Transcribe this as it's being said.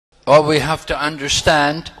Well, we have to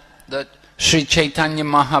understand that Sri Chaitanya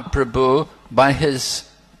Mahaprabhu, by his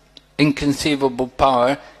inconceivable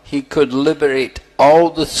power, he could liberate all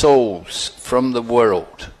the souls from the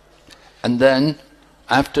world. And then,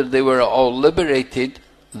 after they were all liberated,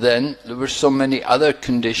 then there were so many other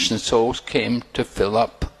conditioned souls came to fill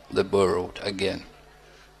up the world again.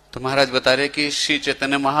 तो महाराज बता रहे कि श्री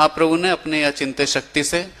चैतन्य महाप्रभु ने अपने अचिंत्य शक्ति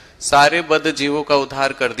से सारे बद्ध जीवों का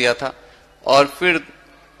उद्धार कर दिया था, और फिर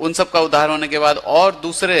उन सब का उद्धार होने के बाद और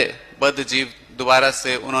दूसरे बद्ध जीव दोबारा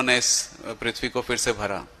से उन्होंने इस पृथ्वी को फिर से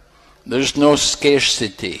भरा. There's no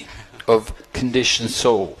scarcity of conditioned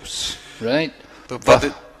souls, right? तो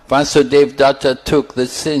Vasudev Datta took the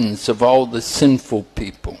sins of all the sinful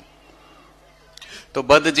people. तो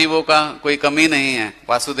बद्ध जीवों का कोई कमी नहीं है.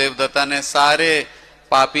 वासुदेव दत्ता ने सारे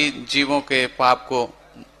पापी जीवों के पाप को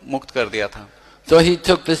मुक्त कर दिया था. So he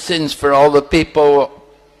took the sins for all the people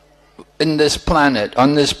in this planet,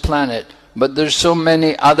 on this planet. But there's so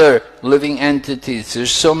many other living entities,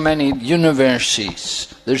 there's so many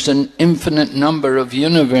universes, there's an infinite number of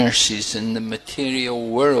universes in the material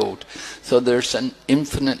world. So there's an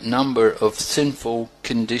infinite number of sinful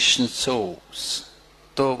conditioned souls.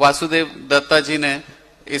 तो वासुदेव दत्ता जी ने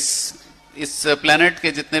इस planet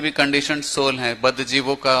के जितने भी conditioned soul हैं, बद्ध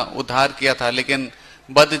जीवों का उद्धार किया था, लेकिन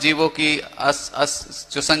बद्ध जीवों की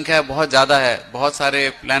जो संख्या है बहुत ज्यादा है. बहुत सारे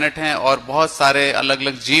प्लेनेट हैं और बहुत सारे अलग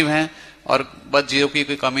अलग जीव हैं, और बद्ध जीवों की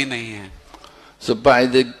कोई कमी नहीं है. So by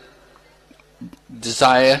the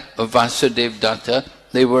desire of Vasudev Datta,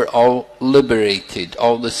 they were all liberated.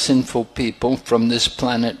 All the sinful people from this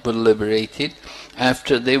planet were liberated.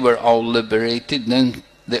 After they were all liberated, then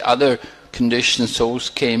the other conditioned souls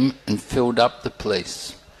came and filled up the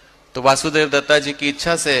place. तो वासुदेव दत्ता जी की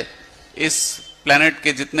इच्छा से इस planet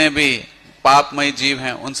के जितने भी पापमय जीव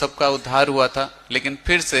हैं उन सब का उद्धार हुआ था, लेकिन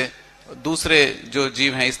फिर से दूसरे जो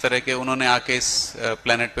जीव हैं इस तरह के उन्होंने आके इस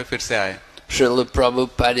प्लेनेट पे फिर से आए. Srila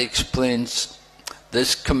Prabhupada explains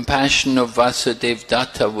this compassion of Vasudev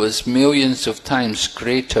Datta was millions of times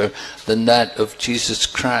greater than that of Jesus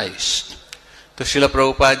Christ. तो श्रील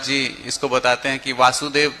प्रभुपाद जी इसको बताते हैं कि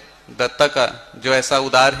वासुदेव दत्ता का जो ऐसा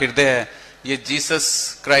उदार हृदय है, ये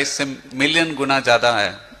जीसस क्राइस्ट से मिलियन गुना ज्यादा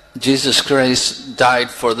है. Jesus Christ died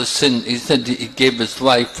for the sin. He said he gave his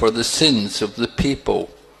life for the sins of the people,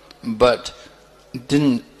 but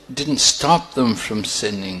didn't stop them from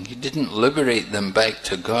sinning. He didn't liberate them back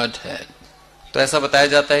to Godhead. तो ऐसा बताया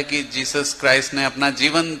जाता है कि Jesus Christ ने अपना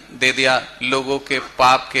जीवन दे दिया लोगों के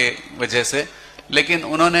पाप के वजह से, लेकिन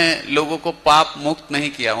उन्होंने लोगों को पाप मुक्त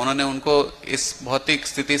नहीं किया, उन्होंने उनको इस भौतिक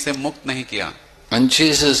स्थिति से मुक्त नहीं किया. And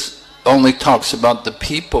Jesus only talks about the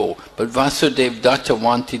people, but Vasudev Datta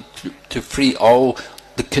wanted to free all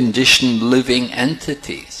the conditioned living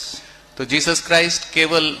entities. तो जीसस क्राइस्ट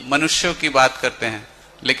केवल मनुष्यों की बात करते हैं,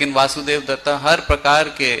 लेकिन वासुदेव दत्ता हर प्रकार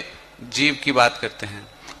के जीव की बात करते हैं.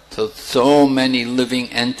 So many living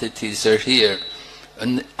entities are here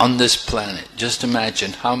on this planet. Just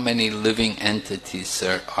imagine how many living entities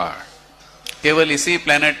there are. केवल इसी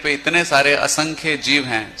प्लेनेट पे इतने सारे असंख्य जीव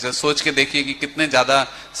हैं, जो सोच के देखिए कि कितने ज्यादा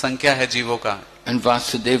संख्या है जीवों का. And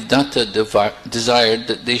Vasudev Datta desired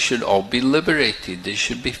that they should all be liberated, they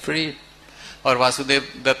should be freed. और वासुदेव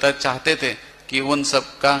दत्ता चाहते थे कि उन सब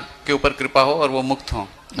का के ऊपर कृपा हो और वो मुक्त हों.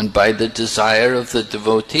 And by the desire of the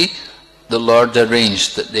devotee, the Lord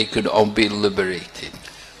arranged that they could all be liberated.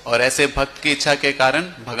 और ऐसे भक्त की इच्छा के कारण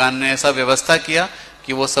भगवान ने ऐसा व्यवस्था किया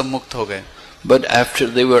कि वो सब मुक्त हो गए. But after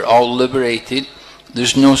they were all liberated,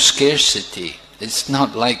 there's no scarcity. It's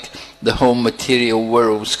not like the whole material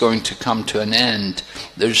world is going to come to an end.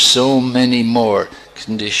 There's so many more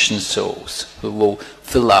conditioned souls who will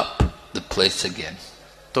fill up the place again.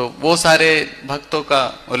 तो वो सारे भक्तों का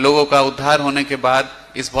और लोगों का उद्धार होने के बाद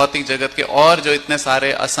इस भौतिक जगत के और जो इतने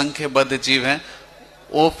सारे असंख्य बद्ध जीव हैं,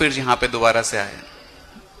 वो फिर यहाँ पे दोबारा से आए.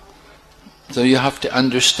 So you have to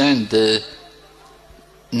understand the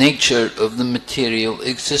nature of the material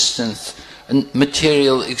existence. And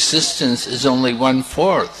material existence is only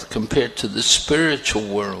 1/4 compared to the spiritual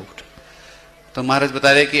world. तो महाराज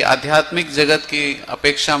बता रहे कि आध्यात्मिक जगत की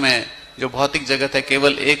अपेक्षा में जो भौतिक जगत है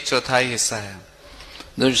केवल 1/4 हिस्सा है.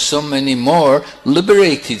 There's so many more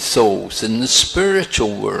liberated souls in the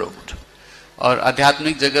spiritual world. और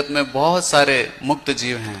आध्यात्मिक जगत में बहुत सारे मुक्त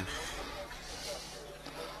जीव हैं.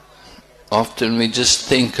 Often we just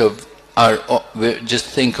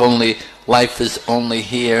think only life is only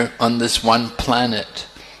here on this one planet.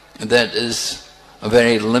 That is a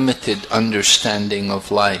very limited understanding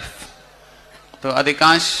of life. तो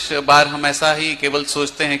अधिकांश बार हम ऐसा ही केवल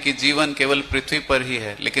सोचते हैं कि जीवन केवल पृथ्वी पर ही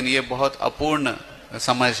है, लेकिन ये बहुत अपूर्ण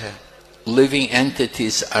समझ है. Living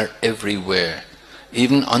entities are everywhere.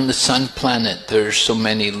 Even on the sun planet, there are so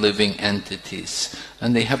many living entities,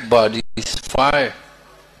 and they have bodies of fire.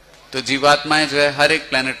 तो जीवात्माएं जो है हर एक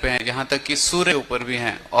प्लेनेट पे हैं, यहाँ तक कि सूर्य ऊपर भी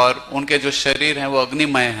हैं और उनके जो शरीर हैं वो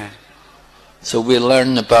अग्निमय हैं. So we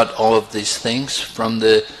learn about all of these things from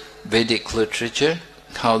the Vedic literature,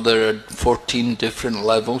 how there are 14 different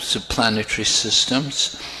levels of planetary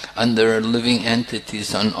systems, and there are living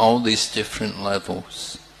entities on all these different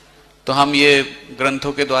levels. तो हम ये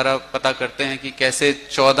ग्रंथों के द्वारा पता करते हैं कि कैसे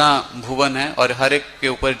 14 भुवन हैं और हर एक के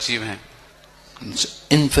ऊपर जीव हैं.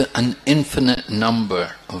 An infinite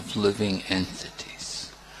number of living entities.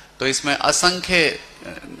 तो इसमें असंख्य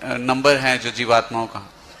नंबर हैं जो जीवात्माओं का.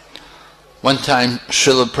 One time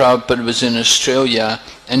Srila Prabhupada was in Australia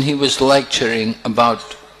and he was lecturing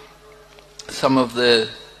about some of the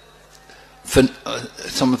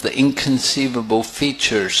inconceivable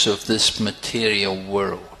features of this material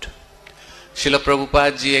world. शिला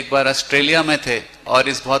प्रभुपाद जी एक बार ऑस्ट्रेलिया में थे और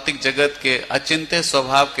इस भौतिक जगत के अचिंत्य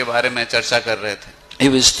स्वभाव के बारे में चर्चा कर रहे थे. He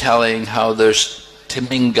was telling how there's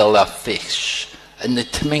Timingala fish, and the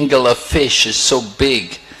Timingala fish is so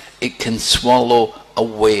big it can swallow a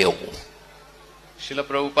whale. शिला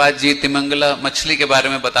प्रभुपाद जी तिमिंगला मछली के बारे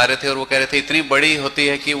में बता रहे थे और वो कह रहे थे इतनी बड़ी होती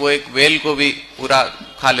है कि वो एक व्हेल को भी पूरा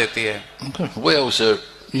खा लेती है. Whales are,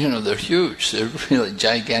 they're huge, they're really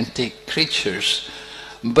gigantic creatures.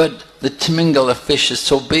 But the Timingala fish is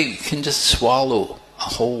so big, it can just swallow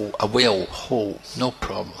a whale whole, no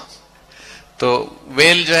problem. तो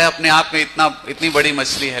व्हेल जो है अपने आप में इतनी बड़ी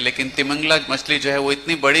मछली है, लेकिन तिमिंगला मछली जो है वो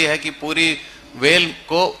इतनी बड़ी है कि पूरी व्हेल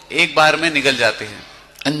को एक बार में निगल जाती है.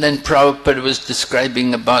 And then Prabhupada was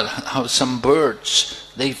describing about how some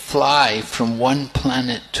birds, they fly from one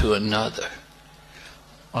planet to another.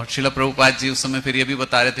 और शिला प्रभुपाद जी उस समय फिर ये भी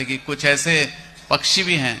बता रहे थे कि कुछ ऐसे पक्षी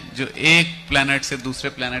भी हैं जो एक प्लेनेट से दूसरे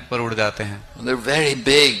प्लेनेट पर उड़ जाते हैं. They're very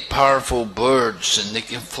big, powerful birds, and they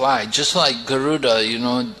can fly just like Garuda.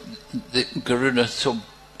 The Garuda,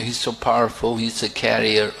 he's so powerful. He's the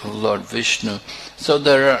carrier of Lord Vishnu. So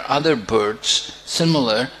there are other birds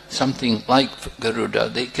similar, something like Garuda.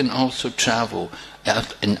 They can also travel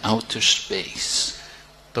out in outer space.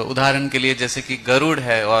 तो उदाहरण के लिए जैसे कि गरुड़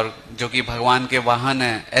है और जो कि भगवान के वाहन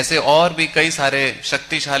है, ऐसे और भी कई सारे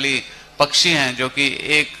शक्तिशाली पक्षी हैं जो कि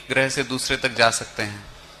एक ग्रह से दूसरे तक जा सकते हैं.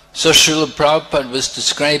 So Srila Prabhupada was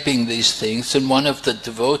describing these things, and one of the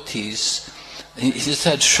devotees, he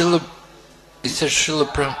said, Srila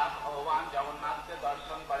Prabhupada,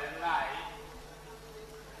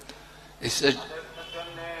 he said,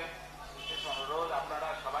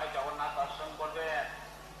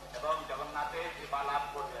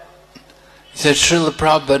 Srila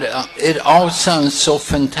Prabhupada, it all sounds so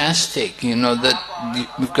fantastic, that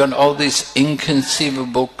we've got all these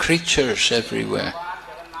inconceivable creatures everywhere.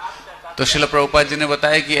 तो शिला प्रभुपाद जी ने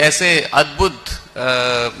बताया कि ऐसे अद्भुत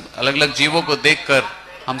अलग अलग जीवों को देखकर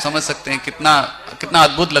हम समझ सकते हैं कितना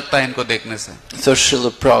अद्भुत लगता है इनको देखने से. So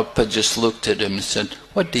Srila Prabhupada just looked at him and said,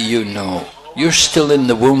 "What do you know? You're still in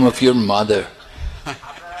the womb of your mother."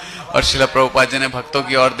 और शिला प्रभुपाद जी ने भक्तों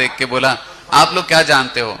की ओर देख के बोला, आप लोग क्या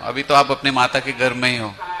जानते हो, अभी तो आप अपने माता के गर्भ में ही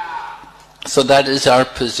हो. So that is our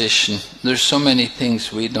position. There's so many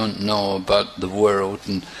things we don't know about the world,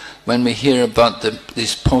 and when we hear about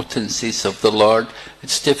these potencies of the Lord,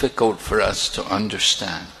 it's difficult for us to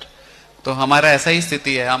understand. तो हमारा ऐसा ही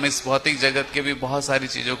स्थिति है, हम इस भौतिक जगत के भी बहुत सारी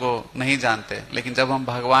चीजों को नहीं जानते, लेकिन जब हम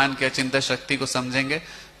भगवान के अचिंत्य शक्ति को समझेंगे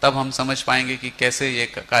तब हम समझ पाएंगे कि कैसे ये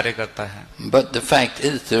कार्य करता है. But the fact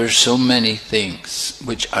is there are so many things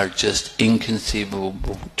which are just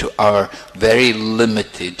inconceivable to our very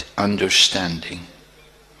limited understanding.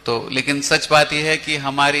 तो लेकिन सच बात यह है कि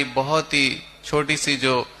हमारी बहुत ही छोटी सी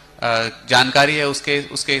जो जानकारी है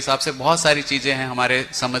उसके हिसाब से बहुत सारी चीजें हैं हमारे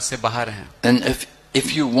समझ से बाहर हैं. And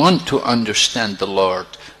if you want to understand the Lord,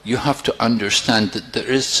 you have to understand that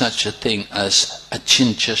there is such a thing as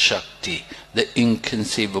achintya shakti, the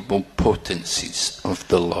inconceivable potencies of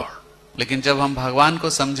the Lord. लेकिन जब हम भगवान को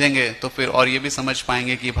समझेंगे तो फिर और ये भी समझ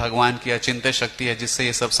पाएंगे कि भगवान की अचिंत्य शक्ति है जिससे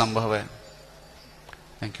ये सब संभव है.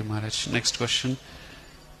 Thank you, Maharaj. Next question.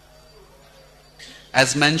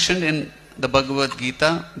 As mentioned in the Bhagavad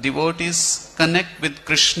Gita, devotees connect with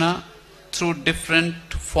Krishna through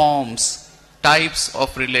different forms, types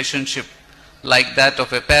of relationship, like that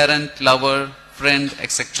of a parent, lover, friend,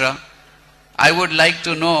 etc. I would like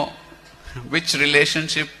to know which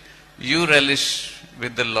relationship you relish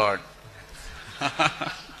with the Lord.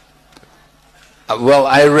 Well,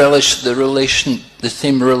 I relish the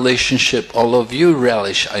same relationship all of you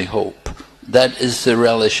relish, I hope. That is the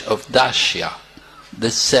relish of Dasya, the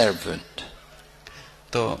servant.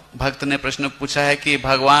 तो भक्त ने प्रश्न पूछा है कि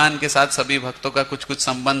भगवान के साथ सभी भक्तों का कुछ कुछ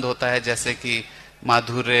संबंध होता है, जैसे कि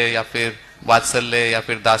माधुर्य या फिर वात्सल्य या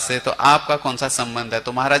फिर दास्य, तो आपका कौन सा संबंध है?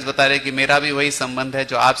 तो महाराज बता रहे कि मेरा भी वही संबंध है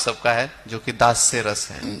जो आप सबका है, जो कि दास्य रस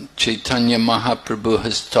है. Chaitanya Mahaprabhu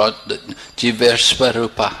has taught that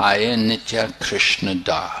Jivarsvarupahaya Nitya Krishna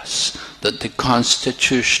Das, that the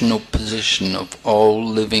constitutional position of all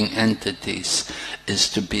living entities is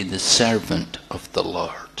to be the servant of the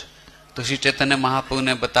Lord. तो श्री चैतन्य महाप्रभु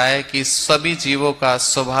ने बताया कि सभी जीवों का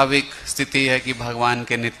स्वाभाविक स्थिति है कि भगवान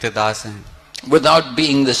के नित्य दास हैं. Without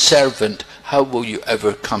being the servant, how will you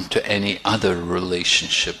ever come to any other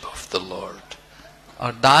relationship of the Lord?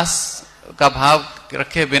 और दास का भाव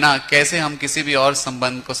रखे बिना कैसे हम किसी भी और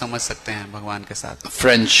संबंध को समझ सकते हैं भगवान के साथ?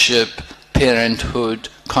 Friendship, parenthood,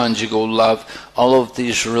 conjugal love, all of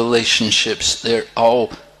these relationships,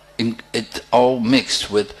 it's all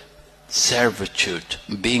mixed with servitude,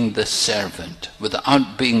 being the servant.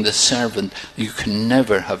 Without being the servant, you can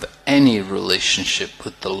never have any relationship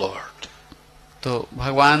with the Lord. तो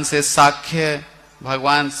भगवान से साख्य,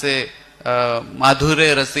 भगवान से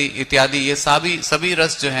माधुर्य रसी इत्यादि, ये सभी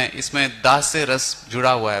रस जो हैं, इसमें दास्य रस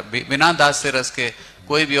जुड़ा हुआ है. बिना दास्य रस के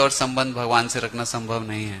कोई भी और संबंध भगवान से रखना संभव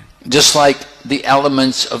नहीं है. Just like the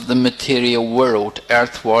elements of the material world,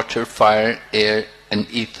 earth, water, fire, air and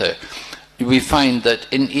ether, we find that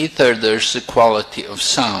in ether there's the quality of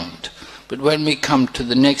sound. But when we come to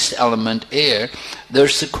the next element, air,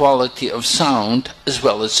 there's the quality of sound as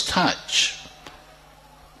well as touch.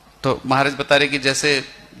 तो महाराज बता रहे कि जैसे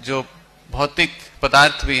जो भौतिक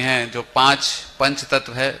पदार्थ भी हैं, जो पंच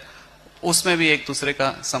तत्व है, उसमें भी एक दूसरे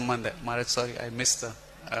का संबंध है. महाराज sorry, I missed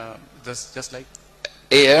the just like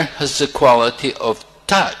air has the quality of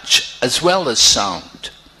touch as well as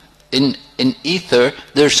sound. In ether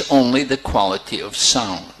there's only the quality of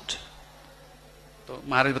sound. तो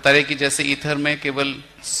महाराज बता रहे कि जैसे ईथर में केवल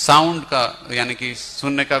साउंड का यानी कि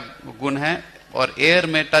सुनने का गुण है और एयर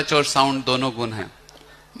में टच और साउंड दोनों गुण हैं.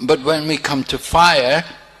 But when we come to fire,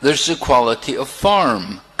 there's the quality of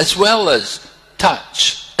form as well as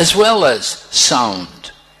touch as well as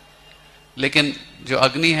sound. लेकिन जो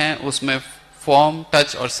अग्नि है उसमें फॉर्म,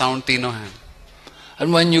 टच और साउंड तीनों हैं.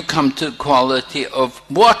 And when you come to the quality of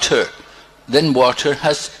water, then water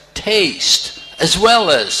has taste as well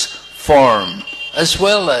as form as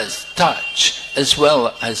well as touch as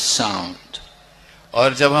well as sound.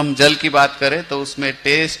 और जब हम जल की बात करें तो उसमें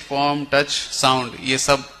टेस्ट, फॉर्म, टच, साउंड ये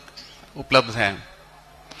सब उपलब्ध हैं.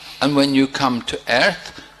 And when you come to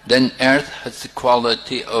earth, then earth has the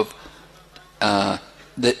quality of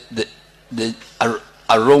the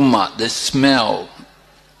aroma, the smell,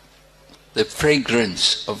 the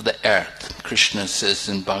fragrance of the earth. Krishna says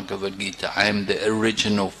in Bhagavad Gita, I am the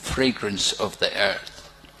original fragrance of the earth.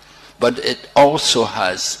 But it also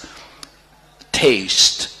has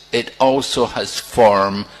taste, it also has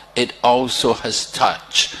form, it also has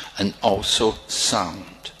touch and also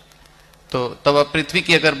sound. तो तब आप पृथ्वी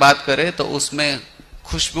की अगर बात करें तो उसमें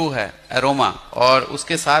खुशबू है, एरोमा, और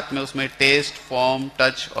उसके साथ में उसमें टेस्ट, फॉर्म,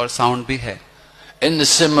 टच और साउंड भी है. In the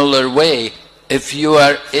similar way, if you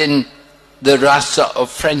are in the rasa of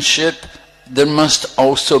friendship, there must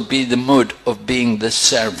also be the mood of being the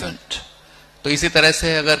servant. तो इसी तरह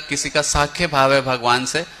से अगर किसी का साख्य भाव है भगवान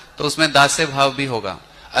से तो उसमें दास्य भाव भी होगा.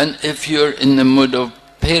 And if you're in the mood of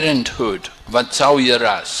parenthood, vatsalya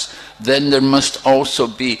ras, then there must also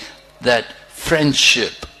be that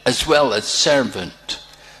friendship as well as servant.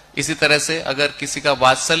 इसी तरह से अगर किसी का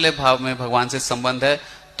वात्सल्य भाव में भगवान से संबंध है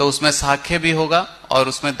तो उसमें साख्य भी होगा और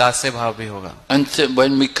उसमें दास्य भाव भी होगा. And so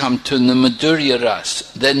when we come to the madhurya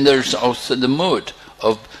ras, then there's also the mood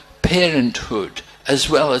of parenthood as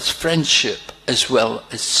well as friendship as well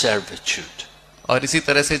as servitude. और इसी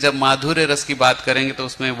तरह से जब माधुर्य रस की बात करेंगे तो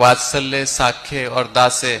उसमें वात्सल्य, साख्य और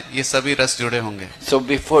दास्य ये सभी रस जुड़े होंगे. So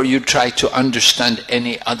before you try to understand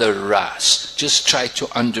any other ras, just try to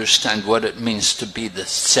understand what it means to be the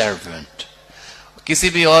servant. किसी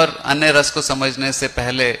भी और अन्य रस को समझने से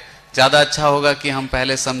पहले ज्यादा अच्छा होगा कि हम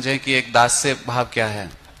पहले समझें कि एक दास्य भाव क्या है.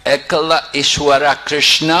 Ekala Ishwara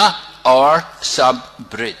Krishna or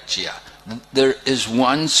Sabhritya. There is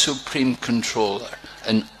one supreme controller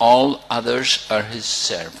and all others are his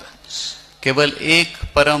servants. केवल एक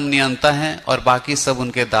परम नियंता है और बाकी सब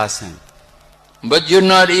उनके दास हैं. But you're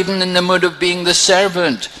not even in the mood of being the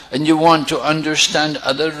servant and you want to understand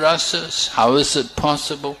other rasas. How is it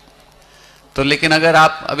possible? तो लेकिन अगर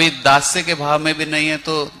आप अभी दास्य के भाव में भी नहीं है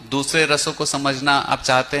तो दूसरे रसों को समझना आप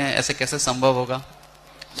चाहते हैं, ऐसे कैसे संभव होगा?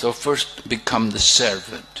 So first become the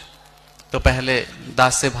servant. तो पहले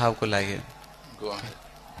दास्य भाव को लाइए. Go ahead.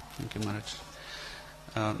 Thank you,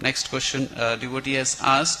 Maharaj. Next question, devotee has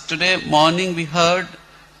asked, today morning we heard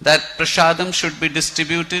that prasadam should be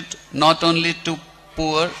distributed not only to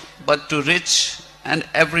poor but to rich and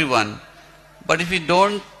everyone. But if we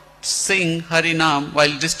don't sing Hari Nam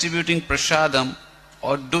while distributing prasadam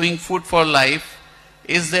or doing food for life,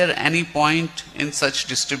 is there any point in such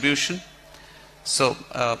distribution? So,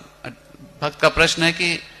 भक्त का प्रश्न है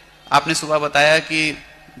कि आपने सुबह बताया कि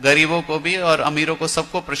गरीबों को भी और अमीरों को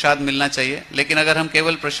सबको प्रसाद मिलना चाहिए, लेकिन अगर हम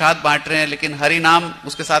केवल प्रसाद बांट रहे हैं लेकिन हरि नाम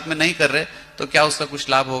उसके साथ में नहीं कर रहे तो क्या उसका कुछ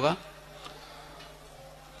लाभ होगा?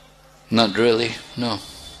 Not really, no.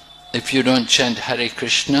 If you don't chant Hare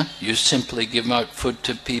Krishna, you simply give out food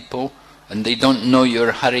to people and they don't know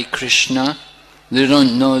you're Hare Krishna, they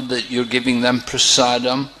don't know that you're giving them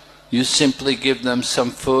prasadam, you simply give them some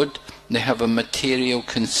food, they have a material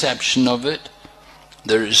conception of it,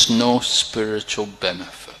 there is no spiritual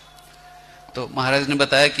benefit. तो महाराज ने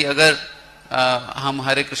बताया कि अगर हम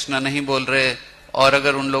हरे कृष्णा नहीं बोल रहे और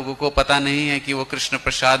अगर उन लोगों को पता नहीं है कि वो कृष्ण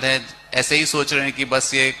प्रसाद है, ऐसे ही सोच रहे हैं कि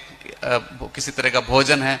बस ये किसी तरह का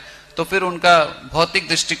भोजन है, तो फिर उनका भौतिक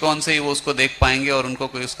दृष्टिकोण से ही वो उसको देख पाएंगे और उनको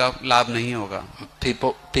कोई उसका लाभ नहीं होगा.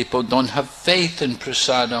 People don't have faith in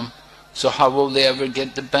prasadam, so how will they ever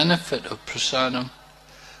get the benefit of prasadam?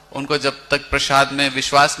 उनको जब तक प्रसाद में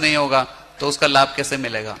विश्वास नहीं होगा तो उसका लाभ कैसे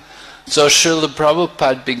मिलेगा? So Srila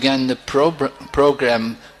Prabhupada began the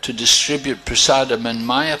program to distribute prasadam in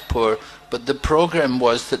Mayapur, but the program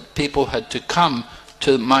was that people had to come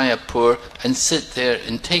to Mayapur and sit there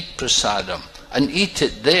and take prasadam and eat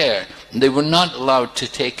it there. They were not allowed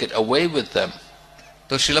to take it away with them.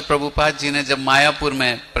 तो श्रील प्रभुपाद जी ने जब मायापुर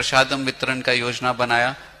में प्रसादम वितरण का योजना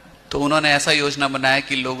बनाया तो उन्होंने ऐसा योजना बनाया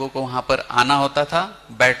कि लोगों को वहां पर आना होता था,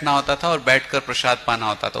 बैठना होता था और बैठकर प्रसाद पाना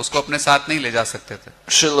होता था, उसको अपने साथ नहीं ले जा सकते थे.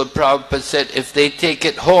 Srila Prabhupada said if they take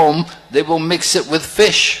it home, they will mix it with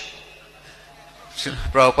fish.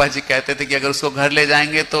 Prabhupada ji कहते थे कि अगर उसको घर ले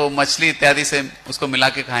जाएंगे तो मछली इत्यादि से उसको मिला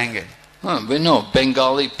के खाएंगे. We know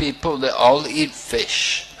Bengali people, they all eat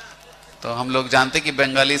fish. तो हम लोग जानते कि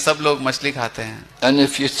बंगाली सब लोग मछली खाते हैं. And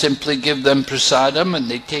if you simply give them prasadam and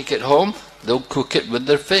they take it home, they'll cook it with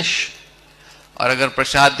their fish. और अगर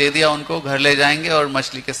प्रसाद दे दिया उनको, घर ले जाएंगे और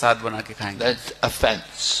मछली के साथ बना के खाएंगे. That's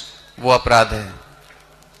offense. वो अपराध है.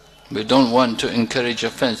 We don't want to encourage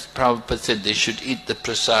offense. Prabhupada said they should eat the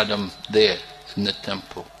prasadam there in the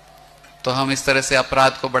temple. तो हम इस तरह से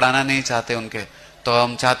अपराध को बढ़ाना नहीं चाहते उनके, तो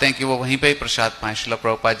हम चाहते हैं कि वो वहीं पे ही प्रसाद पाएं. श्रील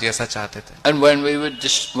प्रभुपाद जी ऐसा चाहते थे. And when we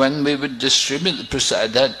would distribute the prasad,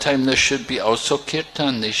 at that time there should be also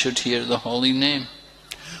kirtan. They should hear the holy name.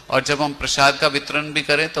 और जब हम प्रसाद का वितरण भी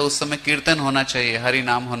करें तो उस समय कीर्तन होना चाहिए, हरि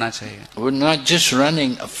नाम होना चाहिए. We're not just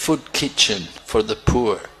running a food kitchen for the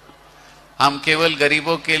poor. हम केवल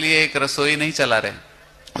गरीबों के लिए एक रसोई नहीं चला रहे.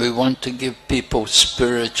 We want to give people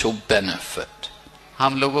spiritual benefit.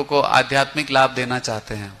 हम लोगों को आध्यात्मिक लाभ देना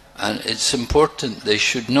चाहते हैं. And it's important they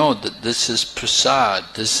should know that this is prasad,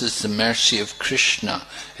 this is the mercy of Krishna.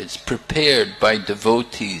 It's prepared by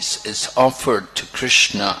devotees, it's offered to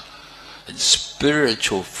Krishna. It's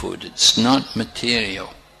spiritual food, it's not material.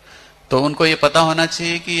 तो उनको ये पता होना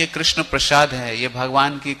चाहिए कि ये कृष्ण प्रसाद है, ये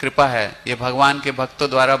भगवान की कृपा है, ये भगवान के भक्तों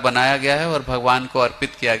द्वारा बनाया गया है और भगवान को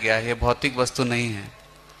अर्पित किया गया है, ये भौतिक वस्तु नहीं है.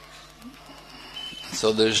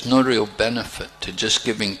 So there's no real benefit to just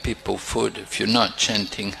giving people food if you're not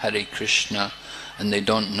chanting Hare Krishna and they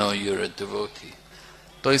don't know you're a devotee.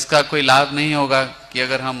 तो इसका कोई लाभ नहीं होगा कि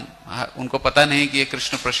अगर हम उनको पता नहीं कि ये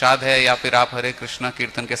कृष्ण प्रसाद है या फिर आप हरे कृष्णा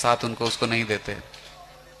कीर्तन के साथ उनको उसको नहीं देते.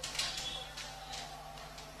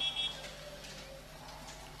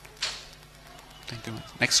 Thank you.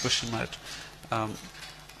 Next question, Maharaj.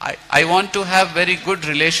 I want to have very good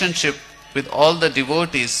relationship with all the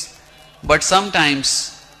devotees, but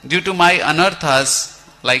sometimes due to my anarthas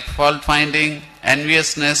like fault finding,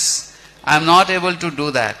 enviousness, I am not able to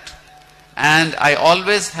do that. And I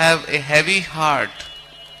always have a heavy heart.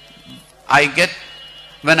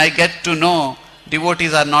 When I get to know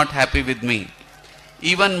devotees are not happy with me.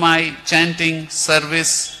 Even my chanting,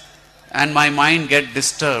 service and my mind get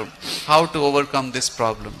disturbed. How to overcome this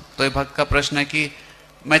problem? तो ये भक्त का प्रश्न है कि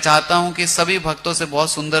मैं चाहता हूं कि सभी भक्तों से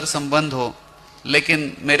बहुत सुंदर संबंध हो,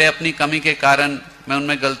 लेकिन मेरे अपनी कमी के कारण मैं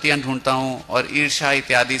उनमें गलतियां ढूंढता हूं और ईर्ष्या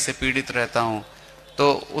इत्यादि से पीड़ित रहता हूं.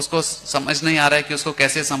 तो उसको समझ नहीं आ रहा है कि उसको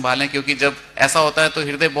कैसे संभालें, क्योंकि जब ऐसा होता है तो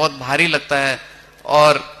हृदय बहुत भारी लगता है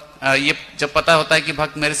और ये जब पता होता है कि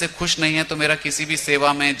भक्त मेरे से खुश नहीं है तो मेरा किसी भी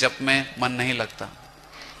सेवा में जप में मन नहीं लगता.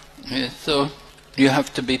 So you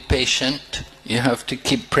have to be patient, you have to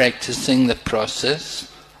keep practicing the process.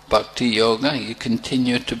 Bhakti yoga, you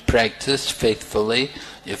continue to practice faithfully,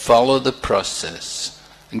 you follow the process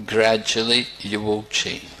and gradually you will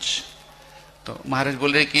change. तो महाराज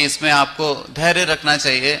बोल रहे कि इसमें आपको धैर्य रखना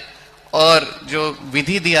चाहिए और जो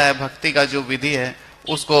विधि दिया है, भक्ति का जो विधि है,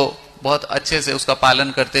 उसको बहुत अच्छे से उसका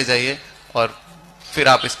पालन करते जाइए और फिर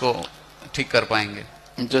आप इसको ठीक कर पाएंगे.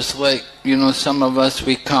 Just like, some of us,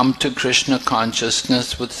 we come to Krishna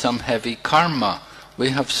consciousness with some heavy karma. We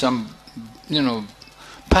have some,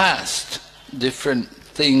 past different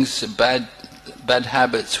things, bad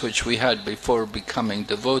habits which we had before becoming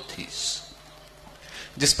devotees.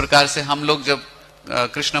 जिस प्रकार से हम लोग जब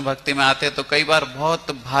कृष्ण भक्ति में आते हैं तो कई बार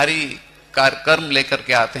बहुत भारी कर्म लेकर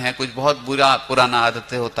के आते हैं, कुछ बहुत बुरा पुराना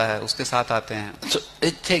आदतें होता है उसके साथ आते हैं. So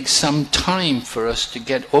it takes some time for us to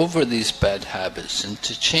get over these bad habits and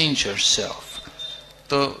to change ourselves.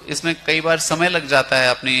 तो इसमें कई बार समय लग जाता है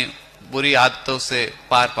अपनी बुरी आदतों से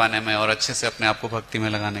पार पाने में और अच्छे से अपने आप को भक्ति में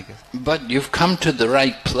लगाने के. But you've come to the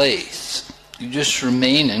right place. You just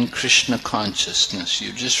remain in Krishna consciousness.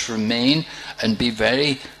 You just remain and be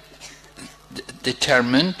very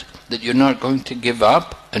determined that you're not going to give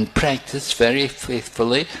up and practice very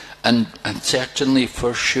faithfully, and certainly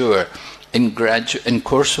for sure in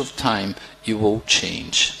course of time you will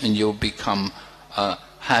change and you'll become a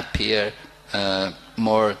happier,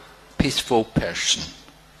 more peaceful person.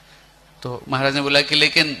 तो महाराज ने बोला कि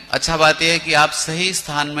लेकिन अच्छा बात यह है कि आप सही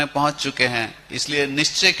स्थान में पहुंच चुके हैं, इसलिए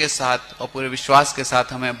निश्चय के साथ और पूरे विश्वास के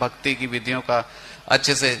साथ हमें भक्ति की विधियों का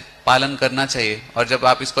अच्छे से पालन करना चाहिए. और जब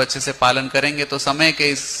आप इसको अच्छे से पालन करेंगे तो समय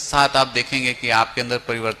के साथ आप देखेंगे कि आपके अंदर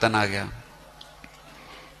परिवर्तन आ गया.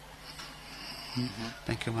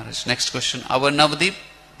 Thank you Maharaj. Next question. Our Navdeep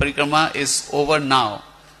परिक्रमा is over now.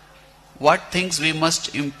 What things we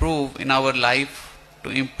must improve in our life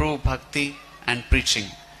to improve भक्ति एंड प्रीचिंग.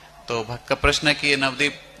 तो भक्त का प्रश्न है कि ये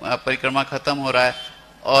नवदीप परिक्रमा खत्म हो रहा है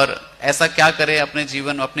और ऐसा क्या करें अपने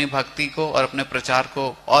जीवन, अपनी भक्ति को और अपने प्रचार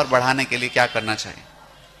को और बढ़ाने के लिए क्या करना चाहिए.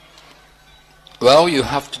 Well, you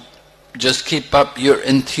have to just keep up your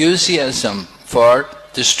enthusiasm for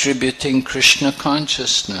distributing Krishna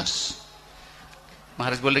consciousness.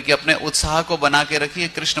 महाराज बोले कि अपने उत्साह को बना के रखिए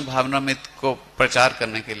कृष्ण भावनामृत को प्रचार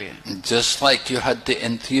करने के लिए. Just like you had the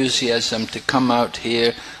enthusiasm to come out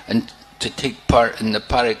here and to take part in the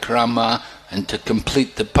Parikrama and to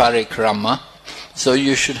complete the Parikrama, so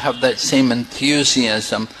you should have that same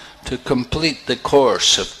enthusiasm to complete the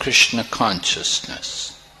course of Krishna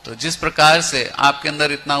consciousness. तो जिस प्रकार से आपके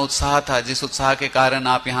अंदर इतना उत्साह था, जिस उत्साह के कारण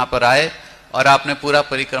आप यहाँ पर आए और आपने पूरा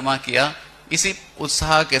परिक्रमा किया, इसी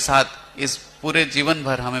उत्साह के साथ इस पूरे जीवन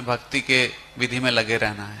भर हमें भक्ति के विधि में लगे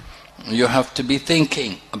रहना है. You have to be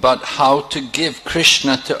thinking about how to give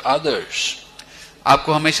Krishna to others.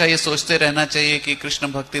 आपको हमेशा ये सोचते रहना चाहिए कि कृष्ण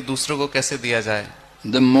भक्ति दूसरों को कैसे दिया जाए.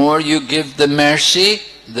 The more you give the mercy,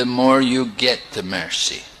 the more you get the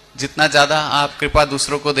mercy. जितना ज्यादा आप कृपा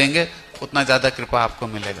दूसरों को देंगे उतना ज्यादा कृपा आपको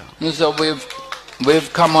मिलेगा. So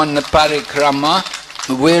we've come on the Parikrama,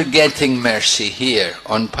 we're getting mercy here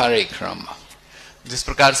on Parikrama. जिस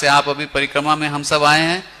प्रकार से आप अभी परिक्रमा में हम सब आए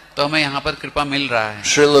हैं तो हमें यहाँ पर कृपा मिल रहा है.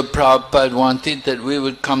 Srila Prabhupada wanted that we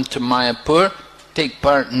would come to Mayapur, take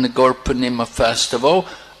part in the Gaur Purnima festival,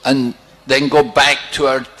 and then go back to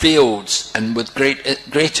our fields and with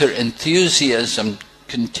greater enthusiasm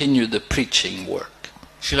continue the preaching work.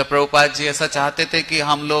 Srila Prabhupada ji ऐसा चाहते थे कि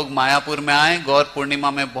हम लोग मायापुर में आए, गौर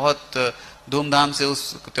पूर्णिमा में बहुत धूमधाम से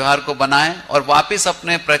उस त्योहार को बनाएं और वापस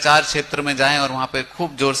अपने प्रचार क्षेत्र में जाएं और वहां पे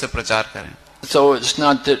खूब जोर से प्रचार करें. So it's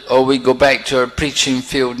not that we go back to our preaching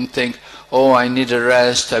field and think, oh, I need a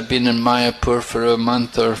rest, I've been in Mayapur for a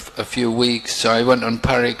month or a few weeks, so I went on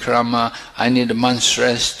Parikrama, I need a month's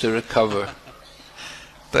rest to recover.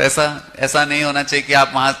 तो ऐसा नहीं होना चाहिए कि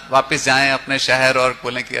आप वहां वापस जाएं अपने शहर और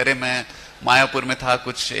बोलें कि अरे मैं मायापुर में था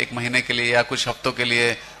कुछ एक महीने के लिए या कुछ हफ्तों के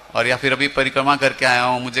लिए, और या फिर अभी परिक्रमा करके आया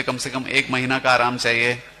हूं, मुझे कम से कम एक महीना का आराम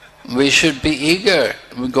चाहिए. We should be eager.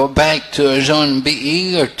 We go back to our zone, be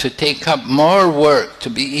eager to take up more work, to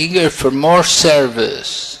be eager for more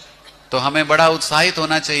service. तो हमें बड़ा उत्साहित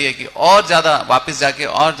होना चाहिए कि और ज्यादा वापस जाके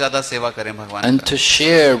और ज्यादा सेवा करें भगवान. And to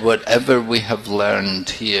share whatever we have learned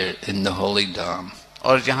here in the holy dham.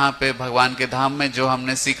 और जहाँ पे भगवान के धाम में जो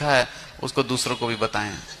हमने सीखा है उसको दूसरों को भी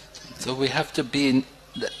बताएं. So we have to be,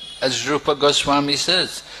 as Rupa Goswami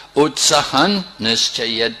says, utsahan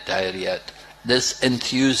nischayat dhairyat. This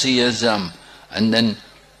enthusiasm and then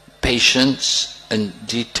patience and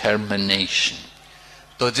determination.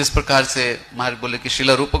 तो जिस प्रकार से महाराज बोले कि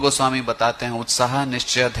श्रील रूप गोस्वामी बताते हैं उत्साह,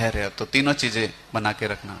 निश्चय, धैर्य, तो तीनों चीजें बना के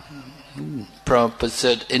रखना. Prabhupada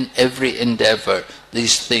said, in every endeavor,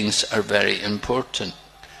 these things are very important.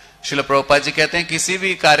 Srila Prabhupada ji कहते हैं किसी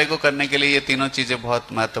भी कार्य को करने के लिए ये तीनों चीजें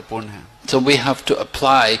बहुत महत्वपूर्ण हैं. So we have to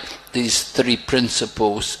apply these three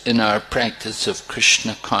principles in our practice of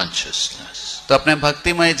Krishna consciousness. तो अपने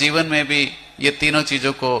भक्तिमय जीवन में भी ये तीनों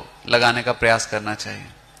चीजों को लगाने का प्रयास करना चाहिए.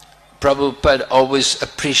 Prabhupada always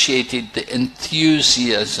appreciated the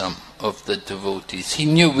enthusiasm of the devotees. He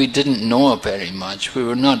knew we didn't know very much. We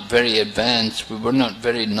were not very advanced. We were not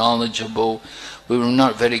very knowledgeable. We were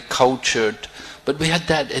not very cultured. But we had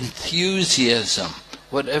that enthusiasm.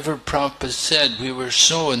 Whatever Prabhupada said, we were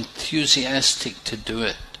so enthusiastic to do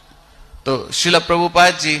it. तो श्रील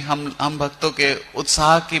प्रभुपाद जी हम भक्तों के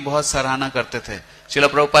उत्साह की बहुत सराहना करते थे। श्रील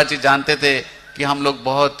प्रभुपाद जी जानते थे कि हम लोग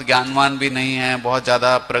बहुत ज्ञानवान भी नहीं हैं, बहुत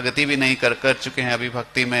ज्यादा प्रगति भी नहीं कर चुके हैं अभी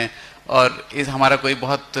भक्ति में, और इस हमारा कोई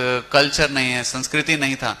बहुत कल्चर नहीं है, संस्कृति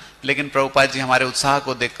नहीं था, लेकिन प्रभुपाद जी हमारे उत्साह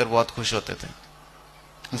को देखकर बहुत खुश होते थे।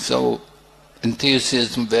 So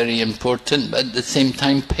enthusiasm very important, but at the same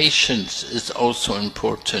time patience is also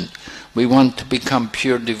important. We want to become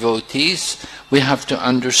pure devotees, we have to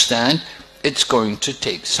understand it's going to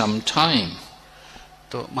take some time.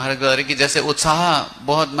 तो महाराज गौरी की जैसे उत्साह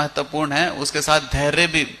बहुत महत्वपूर्ण है, उसके साथ धैर्य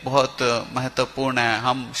भी बहुत महत्वपूर्ण है।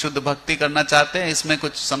 हम शुद्ध भक्ति करना चाहते हैं, इसमें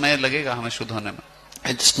कुछ समय लगेगा हमें शुद्ध होने में।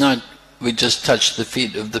 It's not we just touch the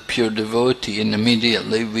feet of the pure devotee and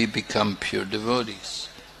immediately we become pure devotees.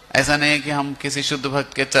 ऐसा नहीं है कि हम किसी शुद्ध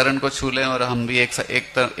भक्त के चरण को छू लें और हम भी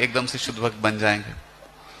एकदम से शुद्ध भक्त बन जाएंगे।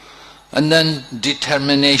 And then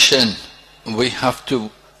determination, we have to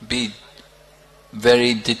be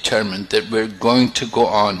very determined that we're going to go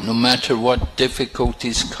on, no matter what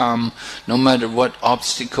difficulties come, no matter what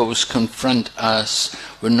obstacles confront us,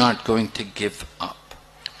 we're not going to give up.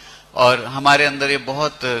 और हमारे अंदर ये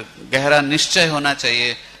बहुत गहरा निश्चय होना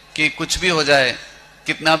चाहिए कि कुछ भी हो जाए,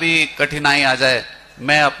 कितना भी कठिनाई आ जाए,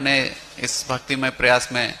 मैं अपने इस भक्ति में प्रयास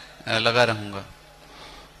में लगा रहूंगा।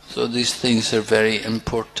 So these things are very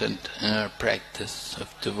important in our practice of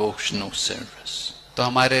devotional service. तो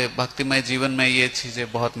हमारे भक्तिमय जीवन में ये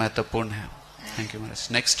चीजें बहुत महत्वपूर्ण हैं। Thank you, Maharaj.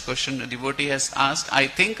 Next question, a devotee has asked, I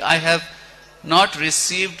think I have not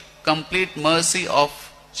received complete mercy of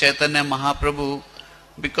Chaitanya Mahaprabhu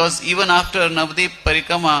because even after Navadwip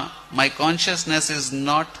Parikrama, my consciousness is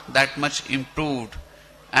not that much improved,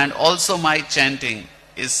 and also my chanting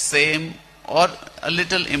is same or a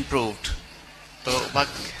little improved. तो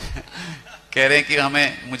भक्त कह रहे हैं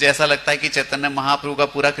कि मुझे ऐसा लगता है कि चैतन्य महाप्रभु का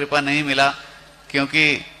पूरा कृपा नहीं मिला, क्योंकि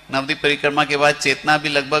नवद्वीप परिक्रमा के बाद चेतना भी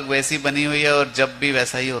लगभग वैसी बनी हुई है और जब भी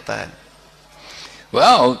वैसा ही होता है।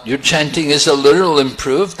 Well, your chanting is a little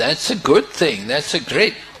improved. That's a good thing. That's a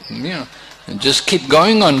great, and just keep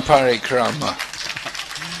going on Parikrama.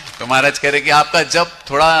 तो महाराज कह रहे कि आपका जब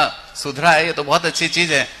थोड़ा सुधरा है, ये तो बहुत अच्छी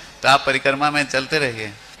चीज है, तो आप परिक्रमा में चलते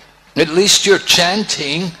रहिए। At least you're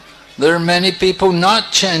chanting. There are many people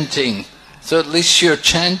not chanting. So at least you're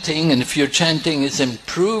chanting, and if your chanting is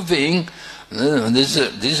improving,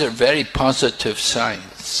 these are very positive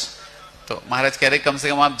signs. तो महाराज कह रहे कम से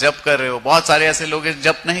कम आप जप कर रहे हो, बहुत सारे ऐसे लोग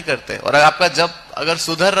जप नहीं करते, और आपका जप अगर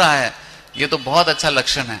सुधर रहा है, ये तो बहुत अच्छा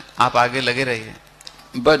लक्षण है, आप आगे लगे रहिए।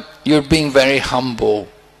 But you're being very humble.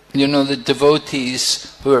 You know, the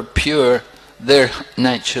devotees who are pure, they're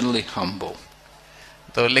naturally humble.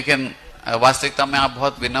 तो लेकिन वास्तविकता में आप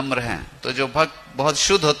बहुत विनम्र हैं, तो जो भक्त बहुत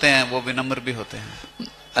शुद्ध होते हैं वो विनम्र भी होते हैं।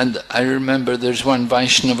 And I remember there's one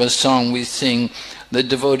Vaishnava song we sing. The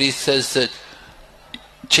devotee says that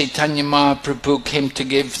Chaitanya Mahaprabhu came to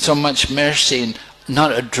give so much mercy and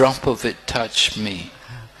not a drop of it touched me.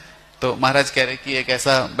 तो महाराज कह रहे कि एक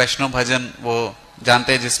ऐसा वैष्णव भजन वो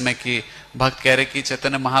जानते हैं जिसमें कि भक्त कह रहे कि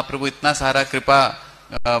चैतन्य महाप्रभु इतना सारा कृपा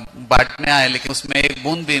बांटने आए, लेकिन उसमें एक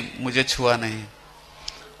बूंद भी मुझे छुआ नहीं।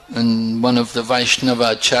 And one of the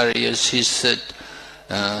Vaishnava acharyas, he said,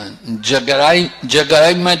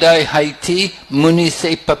 Jagarai madai haiti muni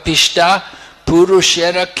se papishta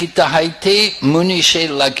purushera kita haiti muni se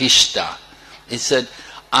lagishta. He said,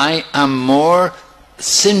 I am more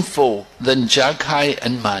sinful than Jaghai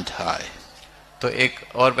and Madhai. तो एक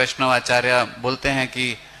और वैष्णव आचार्य बोलते हैं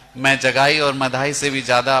कि मैं जगाई और मधाई से भी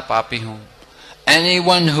ज्यादा पापी हूँ।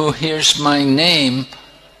 Anyone who hears my name,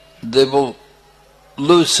 they will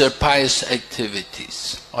lose their pious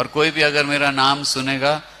activities. और कोई भी अगर मेरा नाम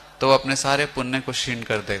सुनेगा तो वो अपने सारे पुण्य को क्षीण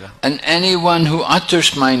कर देगा। And anyone who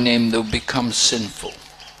utters my name, they'll become sinful.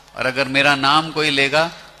 और अगर मेरा नाम कोई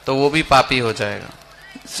लेगा तो वो भी पापी हो जाएगा।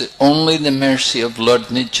 Only the mercy of Lord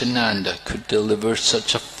Nityananda could deliver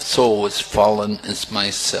such a soul as fallen as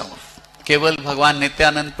myself. केवल भगवान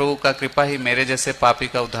नित्यानंद प्रभु का कृपा ही मेरे जैसे पापी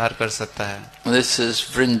का उद्धार कर सकता है। This is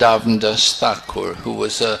Vrindavan Das Thakur, who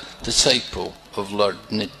was a disciple of Lord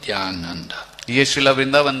Nityananda. ये श्रीला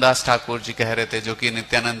वृंदावन दास ठाकुर जी कह रहे थे, जो कि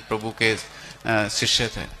नित्यानंद प्रभु के शिष्य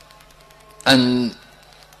थे। And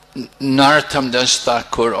Narottam Das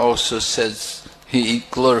Thakur also says, he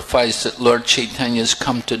glorifies that Lord Chaitanya has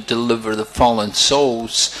come to deliver the fallen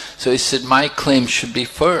souls. So he said, my claim should be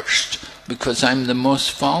first, because I'm the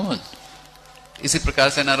most fallen. इसी प्रकार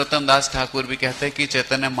से नरोत्तम दास ठाकुर भी कहते हैं कि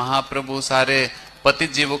चैतन्य महाप्रभु सारे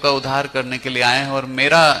पतित जीवों का उद्धार करने के लिए आए हैं और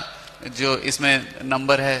मेरा जो इसमें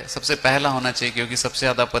नंबर है सबसे पहला होना चाहिए क्योंकि सबसे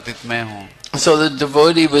ज्यादा पतित मैं हूँ. So the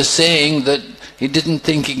devotee was saying that he didn't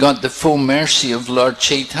think he got the full mercy of Lord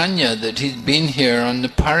Chaitanya, that he'd been here on the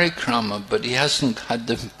Parikrama, but he hasn't had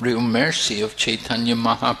the real mercy of Chaitanya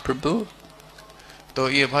Mahaprabhu. तो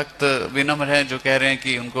ये भक्त विनम्र है जो कह रहे हैं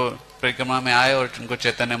कि उनको परिक्रमा में आए और उनको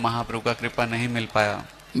चैतन्य महाप्रभु का कृपा नहीं मिल पाया.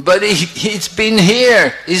 But he's been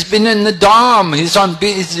here, he's been in the Dham, he's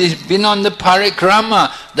been on the Parikrama.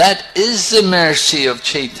 That is the mercy of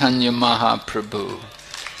Chaitanya Mahaprabhu.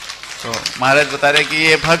 तो महाराज बता रहे कि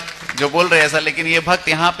ये भक्त जो बोल रहे ऐसा, लेकिन ये भक्त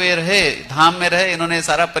यहाँ पे रहे, धाम में रहे, इन्होंने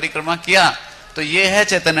सारा परिक्रमा किया, तो ये है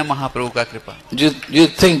चैतन्य महाप्रभु का कृपा. You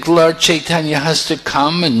think Lord Chaitanya has to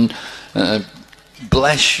come and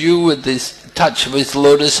bless you with this touch of his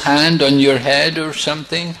lotus hand on your head or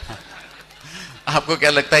something? आपको क्या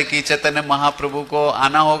लगता है कि चैतन्य महाप्रभु को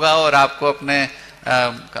आना होगा और आपको अपने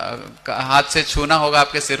हाथ से छूना होगा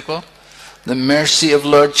आपके सिर को? The mercy of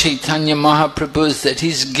Lord Chaitanya Mahaprabhu is that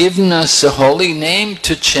he's given us a holy name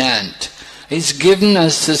to chant. He's given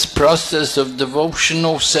us this process of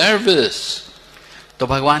devotional service. तो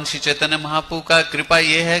भगवान श्री चैतन्य महाप्रभु का कृपा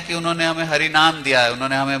ये है कि उन्होंने हमें हरि नाम दिया है,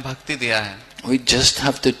 उन्होंने हमें भक्ति दिया है. We just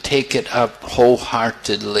have to take it up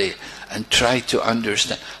wholeheartedly and try to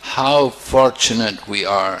understand how fortunate we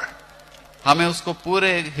are. हमें उसको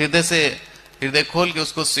पूरे हृदय से, हृदय खोल के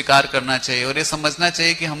उसको स्वीकार करना चाहिए और ये समझना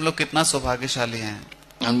चाहिए कि हम लोग कितना सौभाग्यशाली हैं.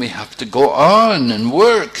 And we have to go on and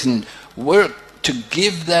work to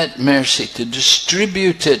give that mercy, to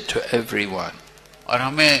distribute it to everyone. और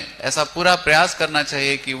हमें ऐसा पूरा प्रयास करना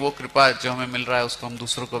चाहिए कि वो कृपा जो हमें मिल रहा है उसको हम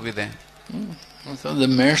दूसरों को भी दें. So the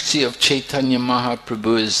mercy of Chaitanya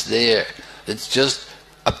Mahaprabhu is there. It's just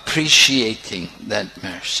appreciating that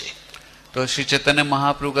mercy. तो श्री चैतन्य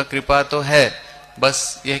महाप्रभु का कृपा तो है,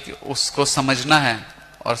 बस यह कि उसको समझना है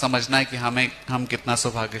और समझना है कि हम कितना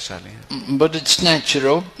सौभाग्यशाली हैं. But it's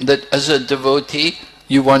natural that as a devotee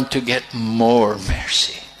you want to get more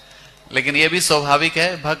mercy. लेकिन ये भी स्वाभाविक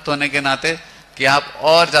है भक्त होने के नाते कि आप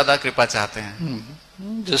और ज्यादा कृपा चाहते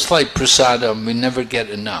हैं. Just like prasadam, we never get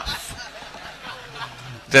enough.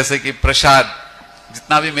 जैसे कि प्रसाद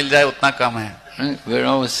जितना भी मिल जाए उतना कम है. We're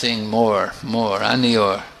always saying more,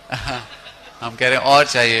 anior. हम कह रहे हैं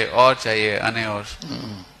और चाहिए, अने और.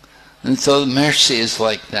 And so mercy is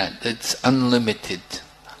like that. It's unlimited.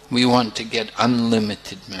 We want to get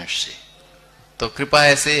unlimited mercy. तो कृपा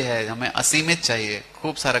ऐसे ही है, हमें असीमित चाहिए,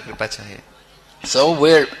 खूब सारा कृपा चाहिए. So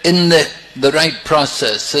we're in the right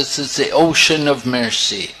process. This is the ocean of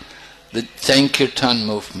mercy, the Sankirtan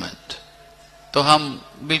movement. तो हम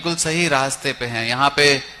बिल्कुल सही रास्ते पे हैं. यहाँ पे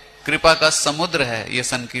कृपा का समुद्र है ये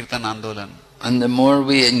संकीर्तन आंदोलन. And the more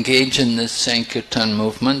we engage in this Sankirtan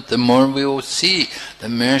movement, the more we will see the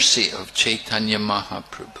mercy of Chaitanya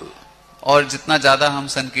Mahaprabhu. और जितना ज्यादा हम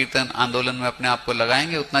संकीर्तन आंदोलन में अपने आप को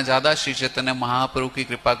लगाएंगे उतना ज्यादा श्री चैतन्य महाप्रभु की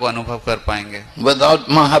कृपा को अनुभव कर पाएंगे. Without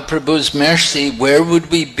Mahaprabhu's mercy, where would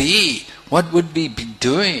we be? What would we be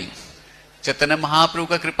doing? Chaitanya Mahaprabhu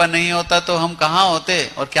का कृपा नहीं होता तो हम कहाँ होते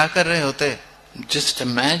और क्या कर रहे होते? Just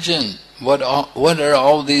imagine what are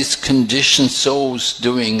all these conditioned souls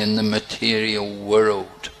doing in the material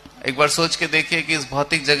world. एक बार सोच के देखिए कि इस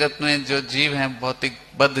भौतिक जगत में जो जीव हैं, भौतिक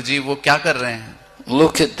बद्ध जीव, वो क्या कर रहे हैं.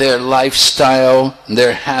 Look at their lifestyle,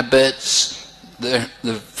 their habits,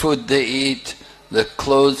 the food they eat, the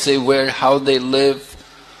clothes they wear, how they live.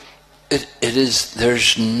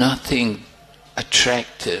 There's nothing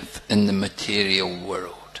attractive in the material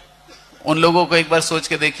world. उन लोगों को एक बार सोच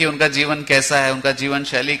के देखिए उनका जीवन कैसा है, उनका जीवन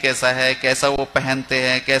शैली कैसा है, कैसा वो पहनते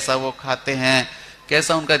हैं, कैसा वो खाते हैं,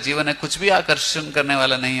 कैसा उनका जीवन है. कुछ भी आकर्षण करने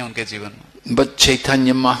वाला नहीं है उनके जीवन में. But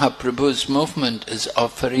Chaitanya Mahaprabhu's movement is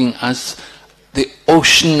offering us the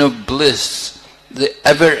ocean of bliss, the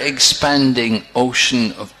ever expanding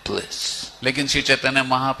ocean of bliss. लेकिन श्री चैतन्य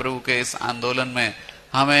महाप्रभु के इस आंदोलन में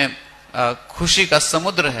हमें खुशी का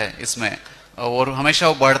समुद्र है इसमें, और हमेशा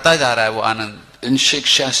वो बढ़ता जा रहा है वो आनंद. In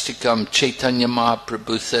Shikshastikam, Chaitanya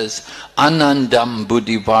Mahaprabhu says, Anandam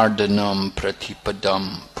buddhivardhanam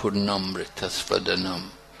pratipadam purnamritasvadanam.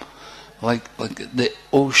 Like the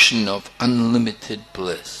ocean of unlimited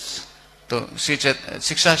bliss. तो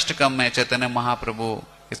शिक्षाष्टकम में चैतन्य महाप्रभु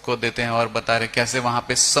इसको देते हैं और बता रहे कैसे वहां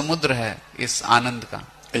पे समुद्र है इस आनंद का.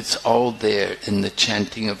 It's all there in the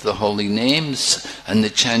chanting of the holy names, and the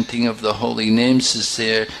chanting of the holy names is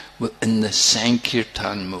there in the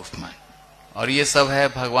Sankirtan movement. और ये सब है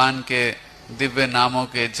भगवान के दिव्य नामों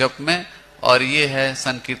के जप में, और ये है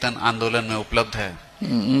संकीर्तन आंदोलन में उपलब्ध है.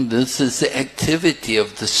 This is the activity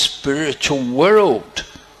of the spiritual world.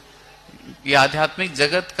 ये आध्यात्मिक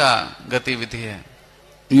जगत का गतिविधि है।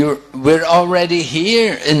 We're already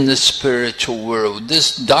here in the spiritual world.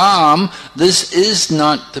 This Dham, this is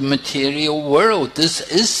not the material world. This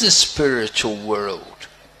is the spiritual world.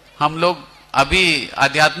 हम लोग अभी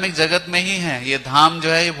आध्यात्मिक जगत में ही हैं। ये धाम जो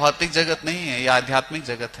है ये भौतिक जगत नहीं है, ये आध्यात्मिक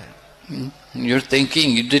जगत है। You're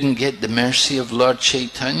thinking you didn't get the mercy of Lord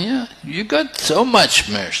Chaitanya? You got so much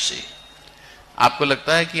mercy. आपको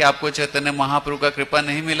लगता है कि आपको चैतन्य महाप्रभु का कृपा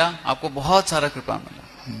नहीं मिला? आपको बहुत सारा कृपा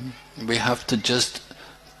मिला। We have to just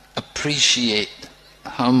appreciate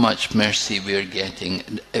how much mercy we are getting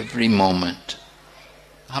at every moment.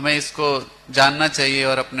 हमें इसको जानना चाहिए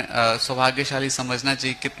और अपने सौभाग्यशाली समझना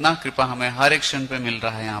चाहिए कितना कृपा हमें हर एक क्षण पे मिल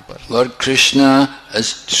रहा है यहाँ पर। Lord Krishna, as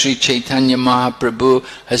Sri Chaitanya Mahaprabhu,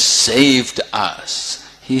 has saved us.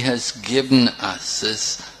 He has given us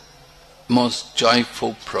this most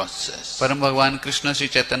joyful process. परम भगवान कृष्ण श्री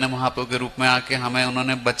चैतन्य महाप्रभु के रूप में आके हमें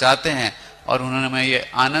उन्होंने बचाते हैं और उन्होंने हमें ये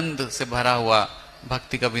आनंद से भरा हुआ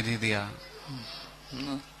भक्ति का विधि दिया।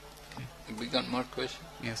 We got more questions?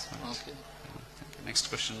 Yes. Okay. Next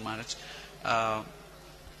question, Maharaj.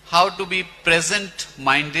 How to be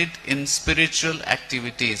present-minded in spiritual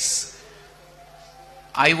activities?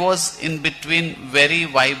 I was in between very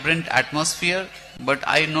vibrant atmosphere, but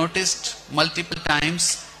I noticed multiple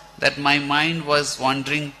times that my mind was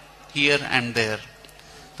wandering here and there.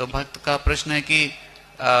 तो भक्त का प्रश्न है कि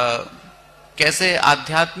कैसे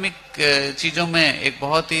आध्यात्मिक चीजों में एक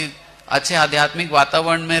बहुत ही अच्छे आध्यात्मिक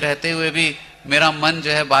वातावरण में रहते हुए भी मेरा मन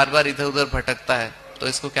जो है बार बार इधर उधर भटकता है, तो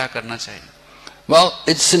इसको क्या करना चाहिए? Well,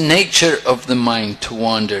 it's the nature of the mind to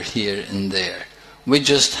wander here and there. We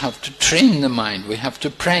just have to train the mind. We have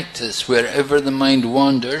to practice. Wherever the mind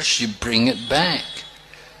wanders, you bring it back.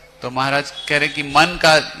 तो महाराज कह रहे कि मन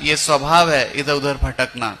का ये स्वभाव है इधर उधर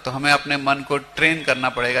भटकना, तो हमें अपने मन को ट्रेन करना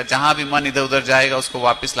पड़ेगा। जहां भी मन इधर उधर जाएगा उसको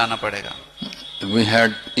वापस लाना पड़ेगा। We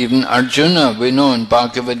heard even Arjuna, we know in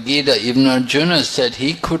Bhagavad Gita, even Arjuna said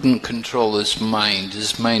he couldn't control his mind.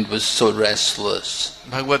 His mind was so restless.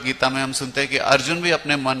 Bhagavad Gita में हम सुनते हैं कि अर्जुन भी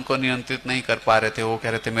अपने मन को नियंत्रित नहीं कर पा रहे थे। वो कह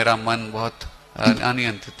रहे थे मेरा मन बहुत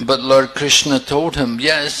अनियंत्रित। But Lord Krishna told him,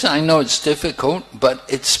 yes, I know it's difficult, but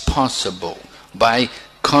it's possible by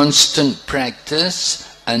constant practice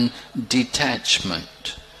and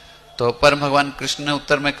detachment. तो परम भगवान कृष्ण ने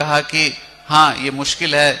उत्तर में कहा कि हाँ ये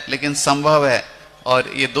मुश्किल है लेकिन संभव है, और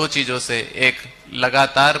ये दो चीजों से, एक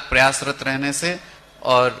लगातार प्रयासरत रहने से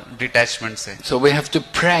और डिटैचमेंट से। So we have to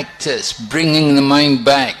practice bringing the mind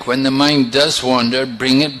back. When the mind does wander,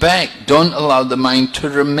 bring it back. Don't allow the mind to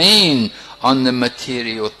remain on the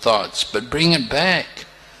material thoughts, but bring it back.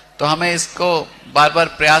 तो हमें इसको बार बार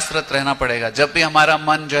प्रयासरत रहना पड़ेगा। जब भी हमारा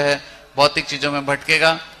मन जो है भौतिक चीजों में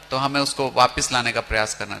भटकेगा तो हमें उसको वापस लाने का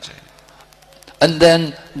प्रयास करना चाहिए। And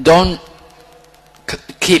then don't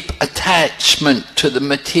keep attachment to the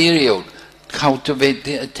material. Cultivate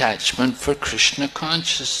the attachment for Krishna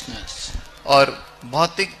consciousness. और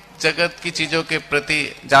भौतिक जगत की चीजों के प्रति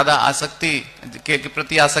ज्यादा आसक्ति के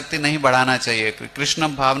प्रति आसक्ति नहीं बढ़ाना चाहिए।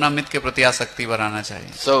 कृष्ण भावनामृत के प्रति आसक्ति बढ़ाना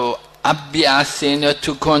चाहिए। So abhyasena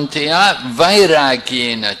tu kontaya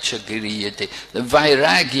vairagyena chagriyate. The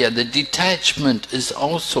vairagya, the detachment, is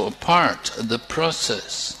also a part of the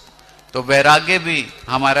process. तो वैराग्य भी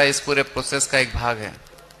हमारा इस पूरे प्रोसेस का एक भाग है।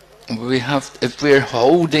 We have, if we're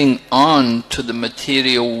holding on to the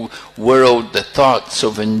material world, the thoughts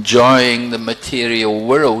of enjoying the material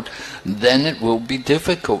world, then it will be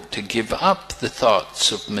difficult to give up the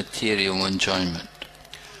thoughts of material enjoyment.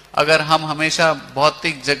 अगर हम हमेशा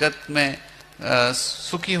भौतिक जगत में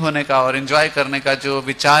सुखी होने का और एंजॉय करने का जो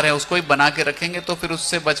विचार है उसको ही बना के रखेंगे तो फिर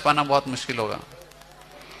उससे बच पाना बहुत मुश्किल होगा।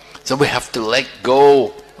 So we have to let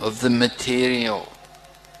go of the material.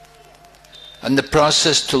 And the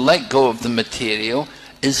process to let go of the material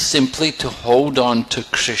is simply to hold on to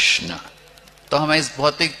Krishna. तो हमें इस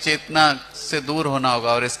भौतिक चेतना से दूर होना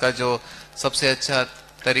होगा और इसका जो सबसे अच्छा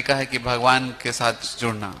तरीका है कि भगवान के साथ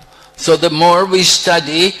जुड़ना। So the more we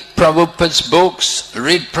study Prabhupada's books,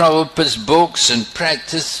 read Prabhupada's books and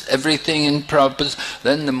practice everything in Prabhupada's,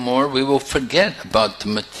 then the more we will forget about the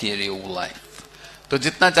material life. तो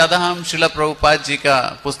जितना ज्यादा हम श्रील प्रभुपाद जी का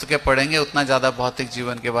पुस्तकें पढ़ेंगे उतना ज्यादा भौतिक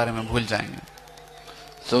जीवन के बारे में भूल जाएंगे।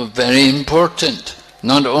 So very important,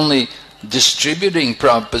 not only distributing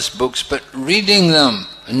Prabhupada's books, but reading them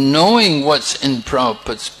and knowing what's in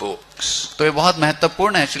Prabhupada's books. तो ये बहुत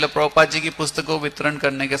महत्वपूर्ण है श्रील प्रभुपाद जी की पुस्तकों वितरण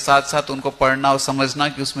करने के साथ साथ उनको पढ़ना और समझना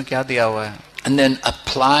कि उसमें क्या दिया हुआ है। And then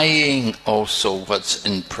applying also what's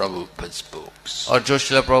in Prabhupada's books. और जो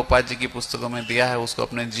श्रील प्रभुपाद जी की पुस्तकों में दिया है उसको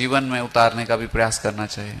अपने जीवन में उतारने का भी प्रयास करना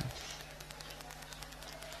चाहिए।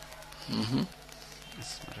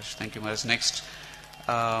 Thank you, Maharaj. Next,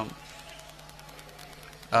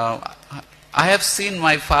 I have seen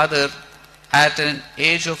my father at an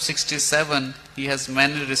age of 67, he has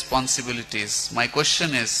many responsibilities. My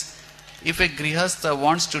question is, if a grihastha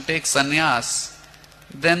wants to take sannyas,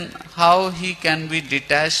 then how he can be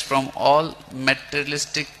detached from all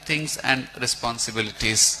materialistic things and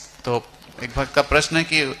responsibilities? तो एक भक्त का प्रश्न है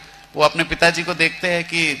कि वो अपने पिताजी को देखते हैं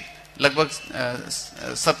कि लगभग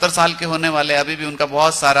 70 साल के होने वाले, अभी भी उनका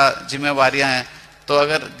बहुत सारा जिम्मेवारियां हैं, तो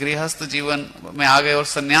अगर गृहस्थ जीवन में आ गए और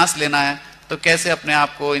संन्यास लेना है तो कैसे अपने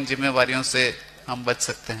आप को इन जिम्मेवारियों से हम बच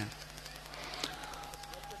सकते हैं?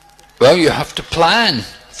 Well, you have to plan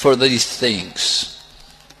for these things.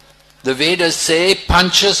 The Vedas say,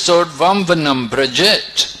 Pancha Sordvam Vanam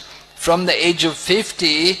Brajit. From the age of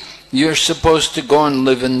 50, you're supposed to go and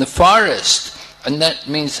live in the forest. And that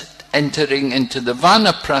means entering into the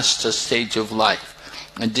Vanaprastha stage of life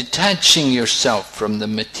and detaching yourself from the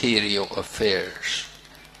material affairs.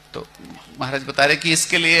 तो महाराज बता रहे कि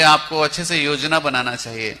इसके लिए आपको अच्छे से योजना बनाना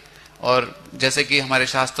चाहिए, और जैसे कि हमारे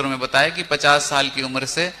शास्त्रों में बताया कि 50 साल की उम्र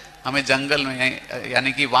से हमें जंगल में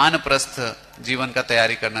यानी कि वानप्रस्थ जीवन का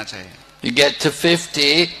तैयारी करना चाहिए. You get to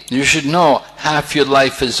 50, you should know half your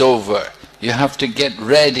life is over. You have to get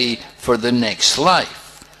ready for the next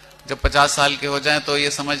life. जब 50 साल के हो जाएं तो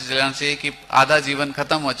ये समझ लेना चाहिए कि आधा जीवन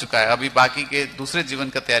खत्म हो चुका है, अभी बाकी के दूसरे जीवन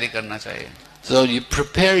का तैयारी करना चाहिए. So you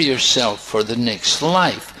prepare yourself for the next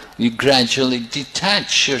life. You gradually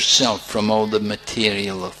detach yourself from all the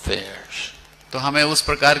material affairs. तो हमें उस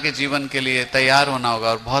प्रकार के जीवन के लिए तैयार होना होगा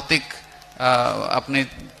और भौतिक अपनी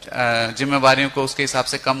जिम्मेवारियों को उसके हिसाब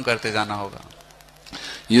से कम करते जाना होगा.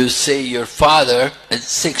 You say your father at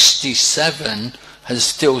 67 has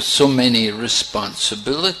still so many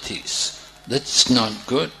responsibilities. That's not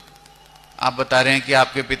good. आप बता रहे हैं कि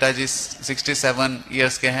आपके पिताजी 67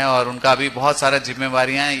 years के हैं और उनका भी बहुत सारा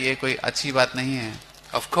जिम्मेवारियां हैं, ये कोई अच्छी बात नहीं है.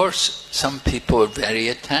 Of course, some people are very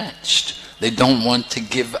attached. They don't want to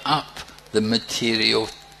give up the material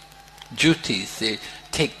duties. They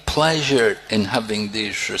take pleasure in having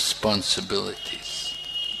these responsibilities.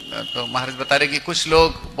 तो महाराज बता रहे कि कुछ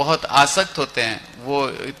लोग बहुत आसक्त होते हैं, वो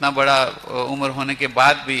इतना बड़ा उम्र होने के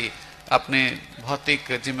बाद भी अपने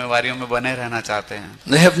भौतिक जिम्मेवारियों में बने रहना चाहते हैं.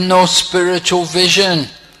 They have no spiritual vision.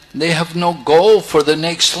 They have no goal for the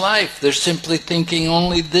next life. They're simply thinking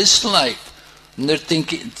only this life. And they're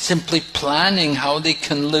thinking, simply planning how they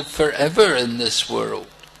can live forever in this world.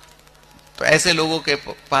 तो ऐसे लोगों के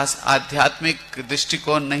पास आध्यात्मिक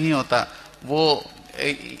दृष्टिकोण नहीं होता. वो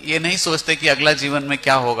ये नहीं सोचते कि अगला जीवन में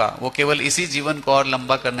क्या होगा, वो केवल इसी जीवन को और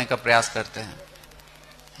लंबा करने का प्रयास करते हैं.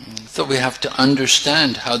 So we have to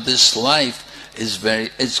understand how this life is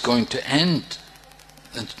going to end.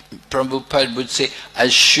 And Prabhupada would say,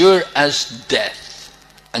 as sure as death,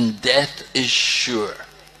 and death is sure.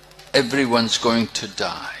 Everyone's going to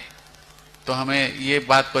die. तो हमें ये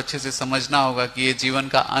बात को अच्छे से समझना होगा कि ये जीवन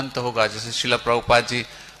का अंत होगा. जैसे श्रीला प्रभुपाद जी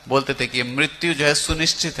बोलते थे कि मृत्यु जो है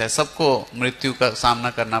सुनिश्चित है, सबको मृत्यु का सामना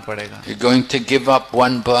करना पड़ेगा. You're going to give up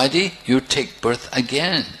one body, you take birth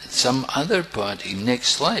again, some other body,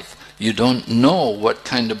 next life. You don't know what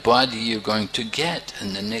kind of body you're going to get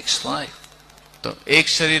in the next life. तो एक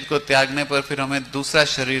शरीर को त्यागने पर फिर हमें दूसरा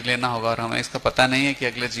शरीर लेना होगा और हमें इसका पता नहीं है कि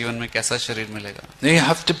अगले जीवन में कैसा शरीर मिलेगा. You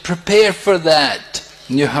have to prepare for that.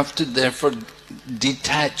 You have to therefore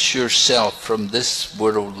detach yourself from this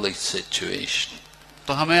worldly situation.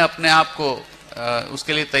 तो हमें अपने आप को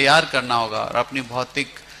उसके लिए तैयार करना होगा और अपनी भौतिक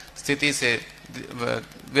स्थिति से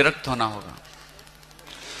विरक्त होना होगा.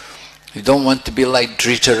 You don't want to be like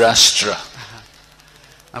Dhritarashtra.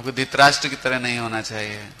 आपको धृतराष्ट्र की तरह नहीं होना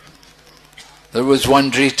चाहिए. There was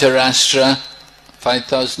one Dhritarashtra,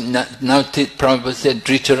 5,000. Now Prabhupada said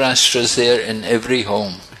Dhritarashtra's there in every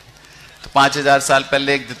home. तो 5,000 साल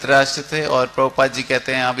पहले एक धृतराष्ट्र थे और प्रभुपाद जी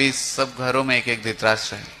कहते हैं अभी सब घरों में एक एक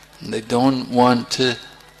धृतराष्ट्र है. They don't want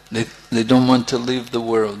to leave the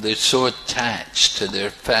world. They're so attached to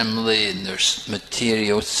their family and their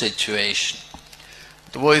material situation.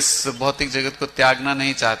 तो वो इस भौतिक जगत को त्यागना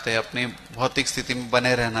नहीं चाहते, अपनी भौतिक स्थिति में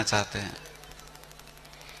बने रहना चाहते हैं.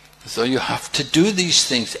 So you have to do these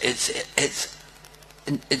things. It's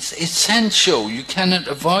essential. You cannot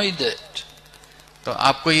avoid it. तो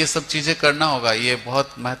आपको ये सब चीजें करना होगा, ये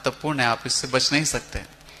बहुत महत्वपूर्ण है, आप इससे बच नहीं सकते.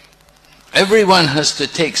 Everyone has to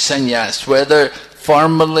take sannyas, whether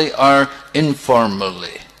formally or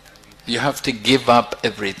informally. You have to give up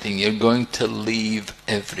everything. You're going to leave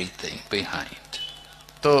everything behind.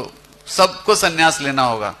 तो सबको संन्यास लेना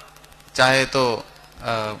होगा, चाहे तो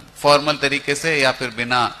फॉर्मल तरीके से या फिर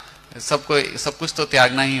बिना, सबको सब कुछ तो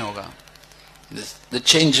त्यागना ही होगा. The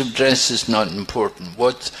change of dress is not important.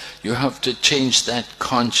 What you have to change that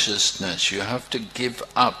consciousness. You have to give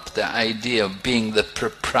up the idea of being the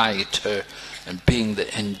proprietor and being the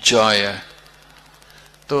enjoyer.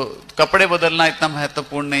 तो कपड़े बदलना इतना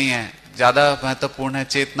महत्वपूर्ण नहीं है, ज्यादा महत्वपूर्ण है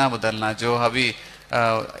चेतना बदलना, जो अभी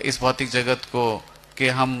इस भौतिक जगत को कि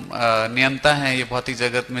हम नियंता हैं, ये भौतिक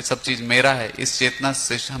जगत में सब चीज मेरा है, इस चेतना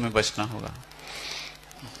से हमें बचना होगा.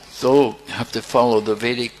 So you have to follow the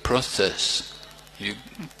Vedic process.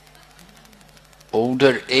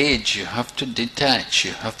 Older age, you have to detach,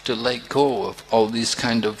 you have to let go of all these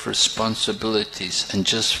kind of responsibilities and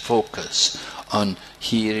just focus on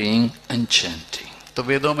hearing and chanting. तो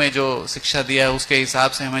वेदों में जो शिक्षा दिया है उसके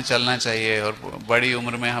हिसाब से हमें चलना चाहिए, और बड़ी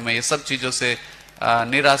उम्र में हमें ये सब चीजों से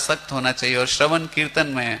निरासक्त होना चाहिए और श्रवण कीर्तन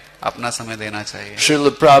में अपना समय देना चाहिए.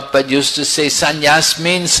 Srila Prabhupada used to say sannyas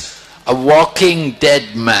means a walking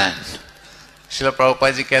dead man. Srila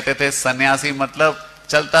Prabhupada ji कहते थे सन्यासी मतलब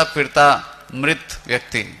चलता फिरता मृत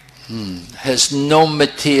व्यक्ति. Has no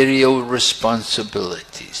material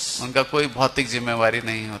responsibilities. उनका कोई भौतिक जिम्मेवारी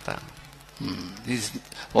नहीं होता. He's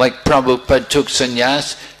like Prabhupada took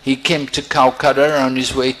sannyas. He came to Calcutta on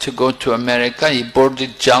his way to go to America. He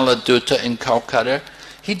boarded Jaladuta in Calcutta.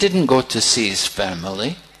 He didn't go to see his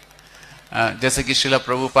family. जैसे कि श्रील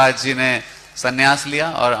प्रभुपाद जी ने संन्यास लिया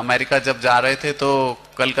और अमेरिका जब जा रहे थे तो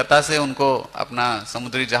कलकत्ता से उनको अपना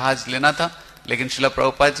समुद्री जहाज लेना था, लेकिन श्रील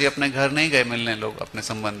प्रभुपाद जी अपने घर नहीं गए मिलने लोग अपने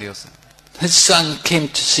संबंधियों से. His son came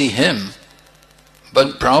to see him,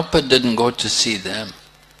 but Prabhupada didn't go to see them.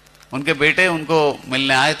 उनके बेटे उनको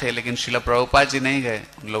मिलने आए थे, लेकिन श्रील प्रभुपाद जी नहीं गए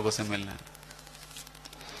उन लोगों से मिलने.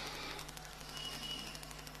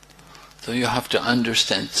 So you have to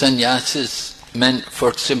understand, sannyas is meant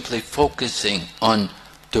for simply focusing on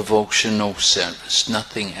devotional service,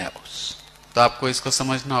 nothing else. तो आपको इसको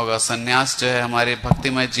समझना होगा, संन्यास जो है हमारे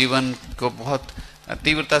भक्तिमय जीवन को बहुत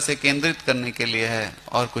तीव्रता से केंद्रित करने के लिए है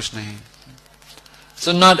और कुछ नहीं.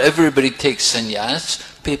 So not everybody takes sannyas.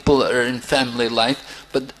 People are in family life,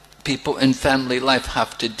 but people in family life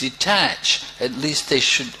have to detach. At least they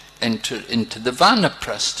should enter into the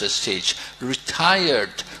vanaprastha stage,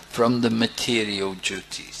 retired from the material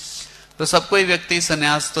duties. तो सब कोई व्यक्ति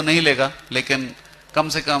संन्यास तो नहीं लेगा, लेकिन कम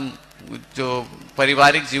से कम जो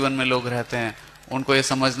पारिवारिक जीवन में लोग रहते हैं उनको ये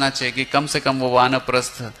समझना चाहिए कि कम से कम वो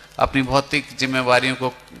वानप्रस्थ अपनी भौतिक जिम्मेवारियों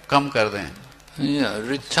को कम कर दें. Yeah,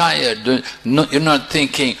 retired. No, you're not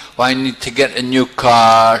thinking, oh, I need to get a new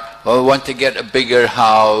car, or I want to get a bigger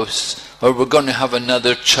house, or we're going to have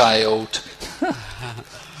another child.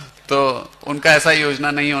 तो उनका ऐसा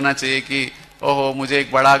योजना नहीं होना चाहिए कि ओहो मुझे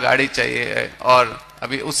एक बड़ा गाड़ी चाहिए और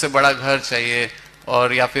अभी उससे बड़ा घर चाहिए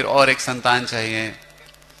और या फिर और एक संतान चाहिए.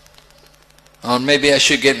 Or maybe I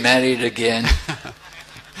should get married again.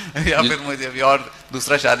 या फिर मुझे अभी और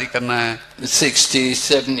दूसरा शादी करना है. 60,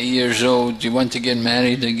 70 years old, do you want to get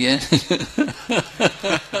married again?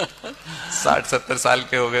 60-70 साल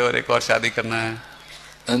के हो गए और एक और शादी करना है.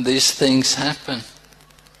 And these things happen.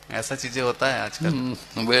 ऐसा चीजें होता है आजकल.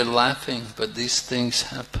 We're laughing, but these things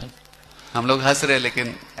happen. हम लोग हंस रहे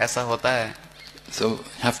लेकिन ऐसा होता है. So you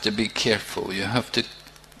have to be careful. You have to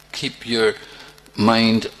keep your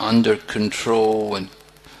mind under control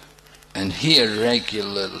and hear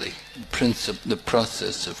regularly the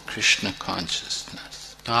process of Krishna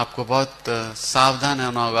consciousness. तो आपको बहुत सावधान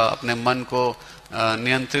होना होगा, अपने मन को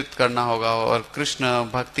नियंत्रित करना होगा और कृष्ण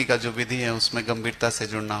भक्ति का जो विधि है उसमें गंभीरता से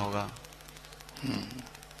जुड़ना होगा.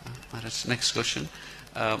 Next question.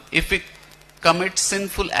 If we commit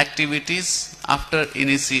sinful activities after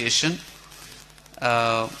initiation,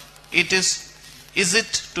 is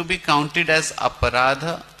it to be counted as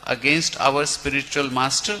aparadha against our spiritual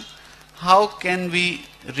master? How can we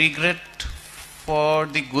regret for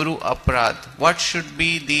the guru aparadh? What should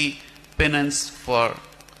be the penance for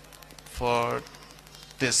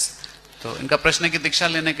this? तो इनका प्रश्न है कि दीक्षा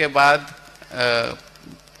लेने के बाद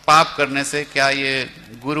पाप करने से क्या ये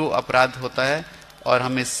गुरु अपराध होता है और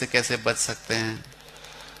हम इससे कैसे बच सकते हैं?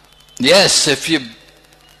 Yes,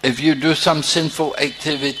 if you do some sinful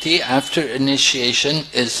activity after initiation,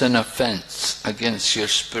 it's an offense against your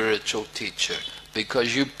spiritual teacher,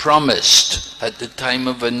 because you promised at the time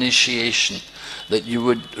of initiation that you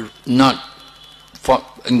would not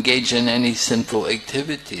engage in any sinful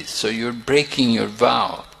activities, so you're breaking your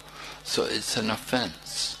vow, so it's an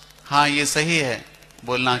offense. हाँ, ये सही है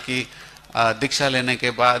बोलना कि दीक्षा लेने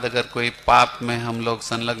के बाद अगर कोई पाप में हम लोग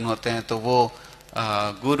संलग्न होते हैं तो वो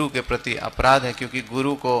गुरु के प्रति अपराध है, क्योंकि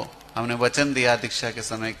गुरु को हमने वचन दिया दीक्षा के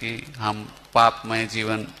समय कि हम पापमय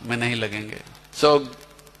जीवन में नहीं लगेंगे. So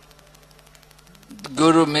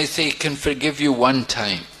Guru may say he can forgive you one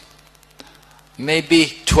time,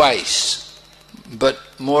 maybe twice, But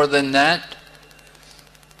more than that,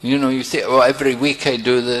 you say, oh, every week I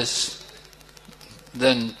do this,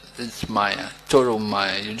 then it's Maya, total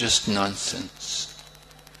Maya, you're just nonsense.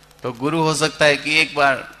 तो गुरु हो सकता है कि एक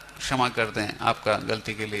बार क्षमा कर दें आपका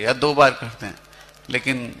गलती के लिए या 2 बार करते हैं,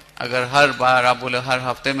 लेकिन अगर हर बार आप बोले हर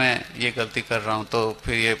हफ्ते में ये गलती कर रहा हूं तो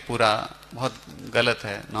फिर ये पूरा बहुत गलत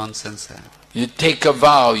है, नॉनसेंस है. You take a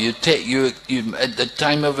vow, you at the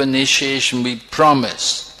time of initiation we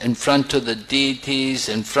promise in front of the deities,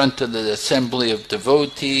 in front of the assembly of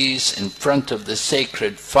devotees, in front of the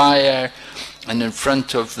sacred fire, and in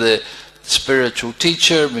front of the spiritual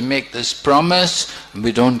teacher, we make this promise and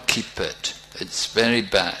we don't keep it. It's very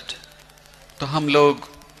bad. तो हम लोग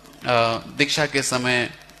दीक्षा के समय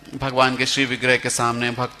भगवान के श्री विग्रह के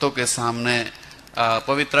सामने, भक्तों के सामने,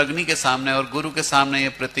 पवित्र अग्नि के सामने और गुरु के सामने ये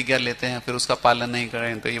प्रतिज्ञा लेते हैं, फिर उसका पालन नहीं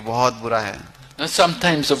करें तो ये बहुत बुरा है. Now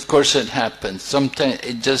sometimes of course it happens, sometimes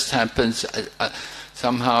it just happens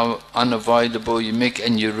somehow unavoidable, you make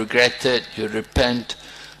and you regret it, you repent.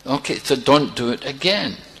 Okay, so don't do it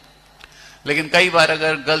again. लेकिन कई बार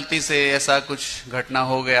अगर गलती से ऐसा कुछ घटना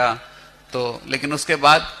हो गया तो लेकिन उसके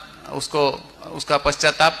बाद उसका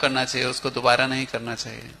पश्चाताप करना चाहिए, उसको दोबारा नहीं करना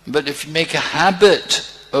चाहिए. But if you make a habit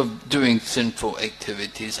of doing sinful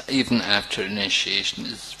activities even after initiation,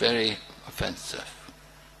 it's very offensive.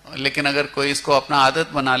 लेकिन अगर कोई इसको अपना आदत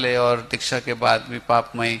बना ले और दीक्षा के बाद भी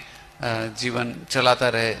पापमय जीवन चलाता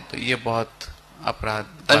रहे तो ये बहुत अपराध.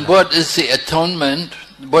 And what is the atonement?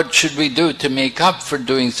 What should we do to make up for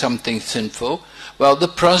doing something sinful? Well, the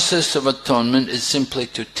process of atonement is simply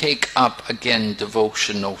to take up again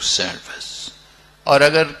devotional service. और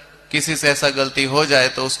अगर किसी से ऐसा गलती हो जाए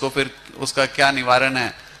तो उसको फिर उसका क्या निवारण है,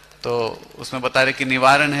 तो उसमें बता रहे कि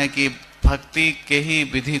निवारण है कि भक्ति के ही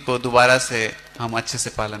विधि को दोबारा से हम अच्छे से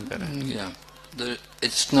पालन करें. Yeah,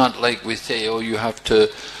 it's not like we say, oh, you have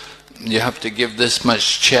to give this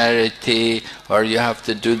much charity or you have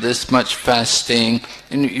to do this much fasting.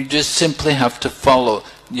 And you just simply have to follow.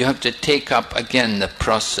 You have to take up again the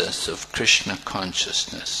process of Krishna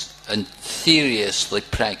consciousness and seriously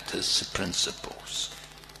practice the principles.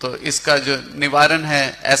 तो इसका जो निवारण है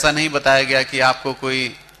ऐसा नहीं बताया गया कि आपको कोई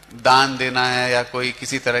दान देना है या कोई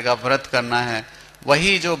किसी तरह का व्रत करना है.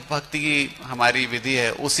 वही जो भक्ति की हमारी विधि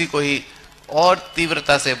है उसी को ही और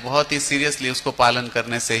तीव्रता से बहुत ही सीरियसली उसको पालन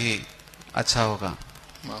करने से ही अच्छा होगा.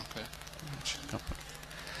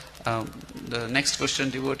 The next question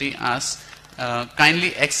devotee asks,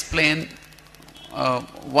 kindly explain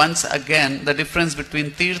once again the difference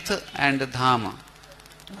between tirtha and dhama.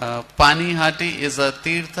 Pani Hati is a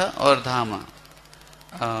tirtha or dhama?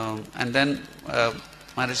 And then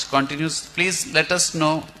Maharaj continues, please let us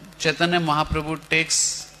know Chaitanya Mahaprabhu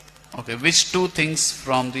takes which 2 things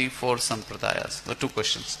from the 4 sampradayas? The 2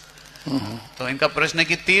 questions. तो इनका प्रश्न है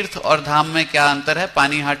कि तीर्थ और धाम में क्या अंतर है,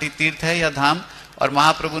 पानी हाटी तीर्थ है या धाम, और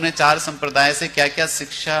महाप्रभु ने 4 संप्रदाय से क्या क्या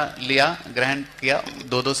शिक्षा लिया, ग्रहण किया,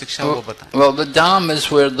 2 शिक्षा वो बताएं. Well, the dham is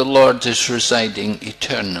where the Lord is residing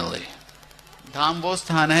eternally. धाम वो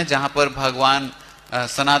स्थान है जहाँ पर भगवान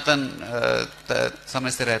सनातन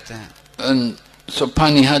समय से रहते हैं. And so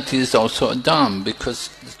Panihati is also a dham because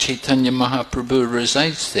Chaitanya Mahaprabhu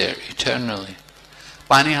resides there eternally.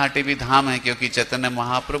 पानी हाटी भी धाम है क्योंकि चैतन्य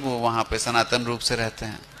महाप्रभु वहाँ पे सनातन रूप से रहते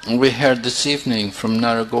हैं. We heard this evening from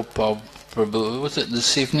Naragopal Prabhu. Was it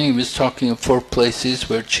this evening? He was talking of 4 places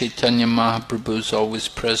where Chaitanya Mahaprabhu is always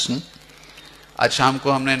present. आज शाम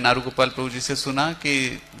को हमने नारुगोपाल प्रभु जी से सुना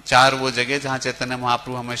कि 4 वो जगह जहाँ चैतन्य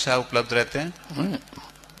महाप्रभु हमेशा उपलब्ध रहते हैं.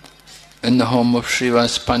 In the home of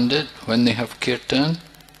Srivas Pandit when they have kirtan.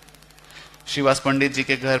 Shrivas पंडित जी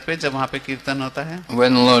के घर पे जब वहाँ पे कीर्तन होता है.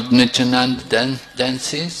 When Lord Nityananda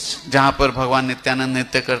dances. जहाँ पर भगवान नित्यानंद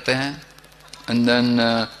नृत्य करते हैं. And then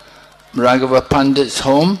Raghava Pandit's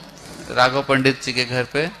home. Raghav पंडित जी के घर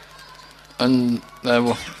पे. And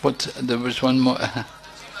there was one more.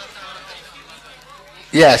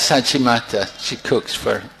 Yeah, Sachi Mata. She cooks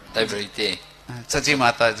for every day. सची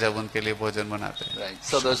माता जब उनके लिए भोजन बनाते हैं. Right.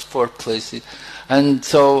 So those 4 places. And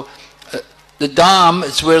so the Dham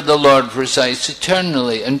is where the Lord resides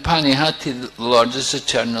eternally. In Panihati, the Lord is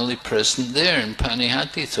eternally present there in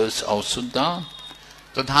Panihati, so it's also Dham.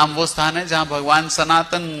 तो धाम वो स्थान है जहाँ भगवान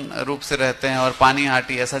सनातन रूप से रहते हैं, और पानी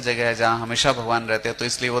हाटी ऐसा जगह है जहाँ हमेशा भगवान रहते हैं, तो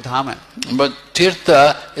इसलिए वो धाम है. But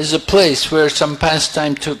Tirtha is a place where some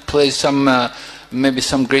pastime took place, maybe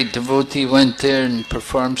some great devotee went there and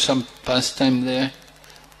performed some pastime there.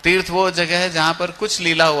 तीर्थ वो जगह है जहाँ पर कुछ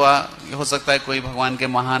लीला हुआ, हो सकता है कोई भगवान के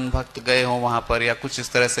महान भक्त गए हो वहाँ पर, या कुछ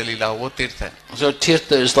इस तरह से लीला हो, वो तीर्थ है. So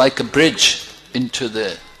Tirtha is like a bridge into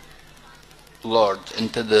the Lord,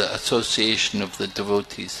 into the association of the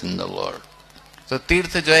devotees in the Lord. तो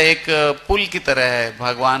तीर्थ जो है एक पुल की तरह है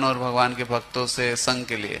भगवान और भगवान के भक्तों से संग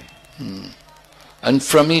के लिए. And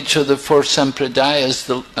from each of the four sampradayas,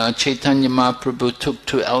 Chaitanya Mahaprabhu took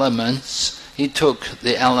two elements. He took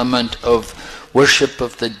the element of worship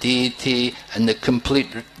of the deity and the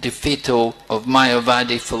complete defeatal of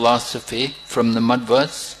Mayavadi philosophy from the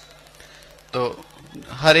Madhvas. तो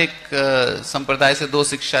हर एक संप्रदाय से दो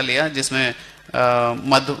शिक्षा लिया, जिसमें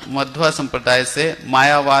मध्वा संप्रदाय से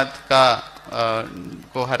मायावाद का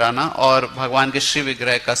को हराना और भगवान के श्री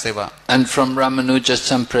विग्रह का सेवा. And from Ramanuja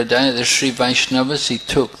Sampradaya, the Sri Vaishnavas, he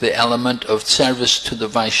took the element of service to the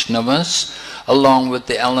Vaishnavas, along with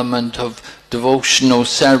the element of devotional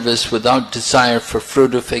service without desire for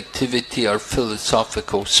fruitive activity or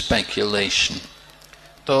philosophical speculation.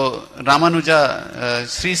 तो रामानुजा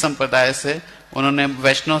श्री संप्रदाय से उन्होंने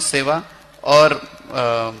वैष्णव सेवा और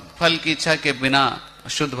फल की इच्छा के बिना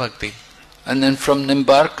शुद्ध भक्ति. And then from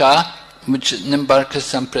Nimbarka, which is Nimbarka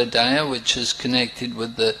Sampradaya, which is connected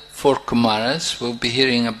with the four Kumaras. We'll be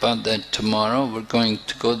hearing about that tomorrow. We're going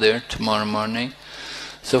to go there tomorrow morning.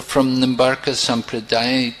 So from Nimbarka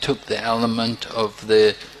Sampradaya, he took the element of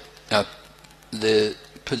the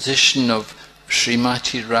position of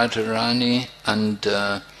Srimati Radharani and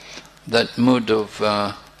that mood of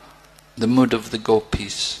the mood of the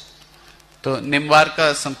gopis. तो निम्बार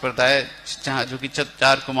का संप्रदाय जहाँ जो कि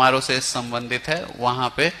चार कुमारों से संबंधित है,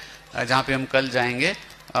 वहाँ पे जहाँ पे हम कल जाएंगे,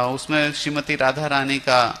 उसमें श्रीमती राधा रानी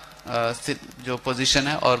का जो पोजीशन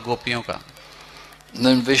है और गोपियों का.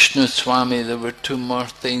 Then Vishnu Swami, there were two more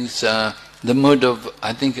things. The mood of,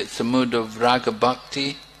 I think it's the mood of Raga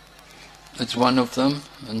Bhakti. It's one of them,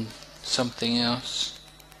 and something else.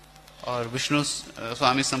 और विष्णु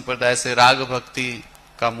स्वामी संप्रदाय से राग भक्ति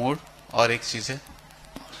का मूड और एक चीज है.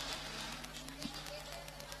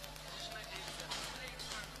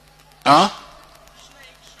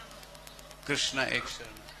 Krishna ek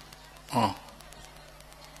sharanam. Oh,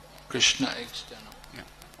 Krishna ek sharanam. Yeah.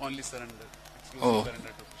 Only surrender. Oh, surrender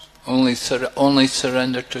to Krishna. Only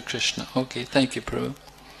surrender to Krishna. Okay, thank you, Prabhu.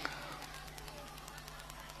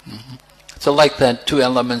 So like that, two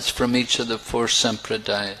elements from each of the four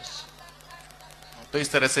sampradayas. तो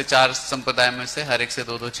इस तरह से चार संप्रदाय में से हर एक से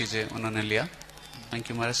दो दो चीजें उन्होंने लिया. Thank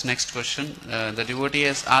you, Maharaj. Next question. The devotee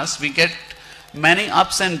has asked, we get many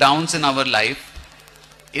ups and downs in our life.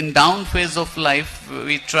 In down phase of life,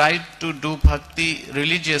 we try to do bhakti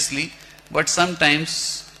religiously, but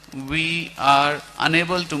sometimes we are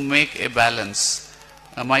unable to make a balance.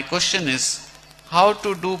 My question is, how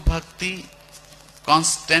to do bhakti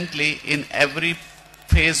constantly in every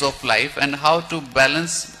phase of life and how to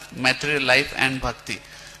balance material life and bhakti?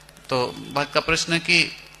 तो भक्त का प्रश्न है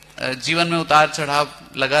कि जीवन में उतार चढ़ाव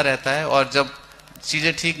लगा रहता है और जब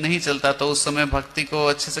चीजें ठीक नहीं चलता तो उस समय भक्ति को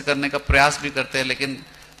अच्छे से करने का प्रयास भी करते हैं, लेकिन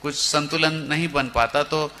कुछ संतुलन नहीं बन पाता.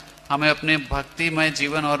 तो हमें अपने भक्तिमय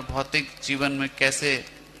जीवन और भौतिक जीवन में कैसे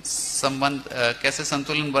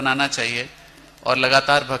संतुलन बनाना चाहिए और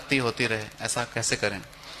लगातार भक्ति होती रहे, ऐसा कैसे करें?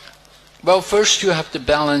 Well, first you have to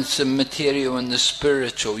balance the material and the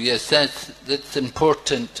spiritual. Yes, that's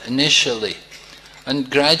important initially. And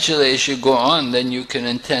gradually as you go on, then you can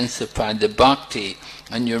intensify the bhakti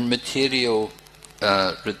and your material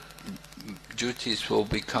duties will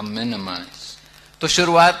become minimized. तो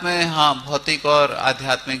शुरुआत में हाँ भौतिक और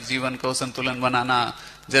आध्यात्मिक जीवन को संतुलन बनाना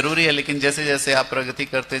जरूरी है, लेकिन जैसे जैसे आप प्रगति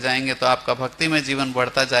करते जाएंगे तो आपका भक्ति में जीवन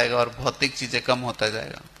बढ़ता जाएगा और भौतिक चीजें कम होता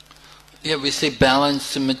जाएगा. Yeah, we say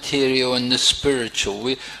balance the material and the spiritual.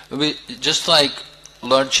 We just like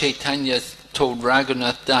Lord Chaitanya told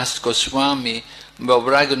Raghunath Das Goswami, well,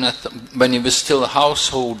 Raghunath, when he was still a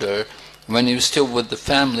householder, when he was still with the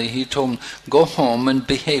family, he told him, go home and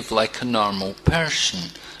behave like a normal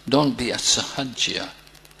person. Don't be a sahajya.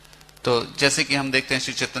 तो जैसे कि हम देखते हैं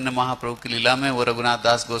श्री चैतन्य महाप्रभु की लीला में वो रघुनाथ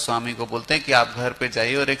दास गोस्वामी को बोलते हैं कि आप घर पे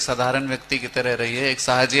जाइए और एक साधारण व्यक्ति की तरह रहिए, एक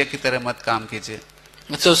साहजिया की तरह मत काम कीजिए.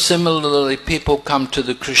 So similarly, people come to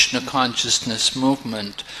the Krishna consciousness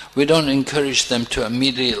movement. We don't encourage them to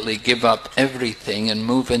immediately give up everything and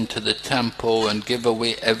move into the temple and give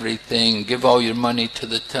away everything, give all your money to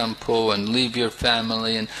the temple and leave your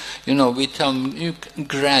family. And we tell them, you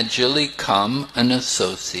gradually come and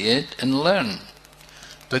associate and learn.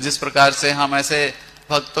 तो जिस प्रकार से हम ऐसे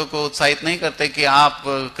भक्तों को उत्साहित नहीं करते कि आप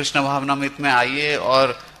कृष्ण भावनामृत में आइए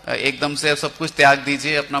और एकदम से सब कुछ त्याग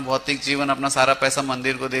दीजिए, अपना भौतिक जीवन, अपना सारा पैसा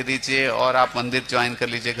मंदिर को दे दीजिए और आप मंदिर ज्वाइन कर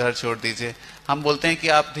लीजिए, घर छोड़ दीजिए. हम बोलते हैं कि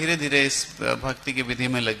आप धीरे धीरे इस भक्ति की विधि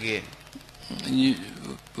में लगिए.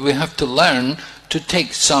 We have to learn to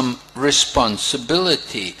take some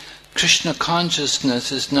responsibility. Krishna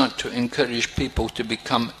consciousness is not to encourage people to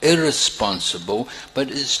become irresponsible, but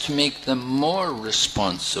is to make them more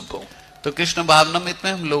responsible. तो कृष्ण भावनामृत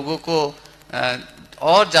में हम लोगों को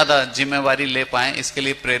और ज्यादा जिम्मेवारी ले पाएं इसके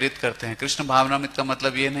लिए प्रेरित करते हैं। कृष्ण भावनामृत का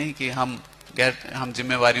मतलब ये नहीं कि हम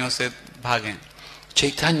जिम्मेवारियों से भागें।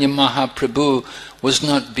 Chaitanya Mahaprabhu was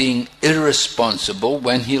not being irresponsible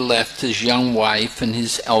when he left his young wife and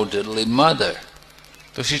his elderly mother.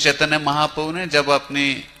 तो श्री चैतन्य महाप्रभु ने जब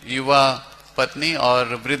अपनी युवा पत्नी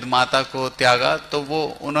और वृद्ध माता को त्यागा तो वो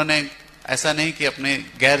उन्होंने ऐसा नहीं कि अपने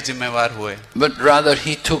गैर जिम्मेवार हुए, but rather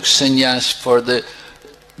he took sannyas for the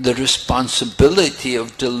responsibility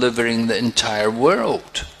of delivering the entire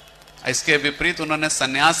world. इसके विपरीत उन्होंने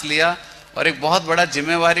संन्यास लिया और एक बहुत बड़ा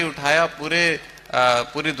जिम्मेवारी उठाया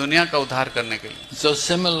पूरी दुनिया का उद्धार करने के लिए। So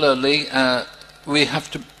similarly, we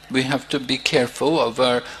have to be careful of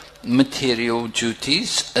our material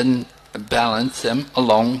duties and balance them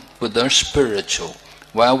along with our spiritual.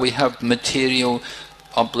 While we have material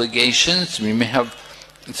obligations, we may have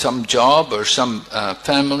some job or some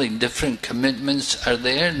family, different commitments are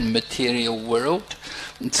there in the material world.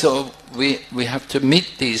 So we have to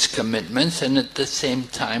meet these commitments, and at the same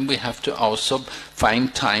time we have to also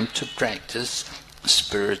find time to practice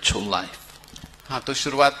spiritual life. हाँ, तो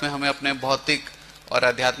शुरुआत में हमें अपने भौतिक और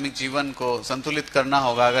आध्यात्मिक जीवन को संतुलित करना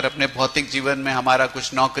होगा। अगर अपने भौतिक जीवन में हमारा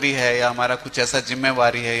कुछ नौकरी है या हमारा कुछ ऐसा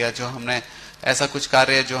जिम्मेवारी है या जो हमने ऐसा कुछ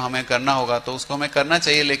कार्य है जो हमें करना होगा तो उसको हमें करना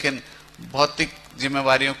चाहिए, लेकिन भौतिक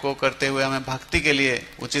जिम्मेवारियों को करते हुए हमें भक्ति के लिए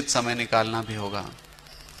उचित समय निकालना भी होगा।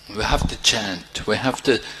 We have to chant. We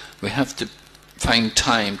have to find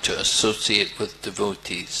time to associate with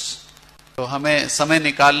devotees. तो हमें समय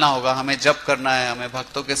निकालना होगा, हमें जप करना है, हमें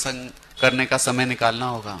भक्तों के संग करने का समय निकालना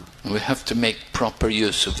होगा। We have to make proper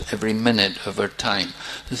use of every minute of our time.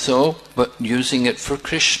 So, but using it for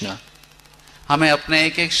Krishna. हमें अपने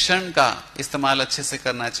एक एक क्षण का इस्तेमाल अच्छे से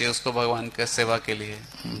करना चाहिए उसको भगवान के सेवा के लिए।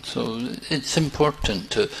 So it's important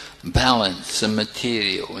to balance the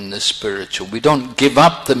material and the spiritual. We don't give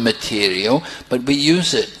up the material, but we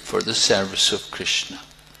use it for the service of Krishna.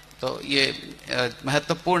 तो ये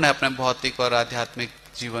महत्वपूर्ण है अपने भौतिक और आध्यात्मिक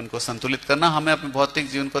जीवन को संतुलित करना। हमें अपने भौतिक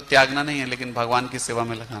जीवन को त्यागना नहीं है, लेकिन भगवान की सेवा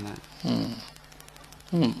में लगाना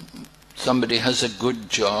है। Somebody has a good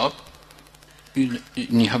job.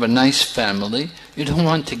 You have a nice family. You don't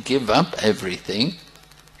want to give up everything.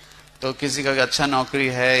 तो किसी का अच्छा नौकरी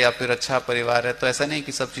है या फिर अच्छा परिवार है तो ऐसा नहीं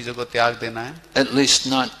कि सब चीजों को त्याग देना है। At least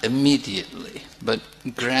not immediately, but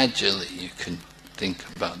gradually you can think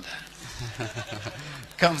about that.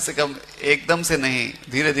 कम से कम एकदम से नहीं,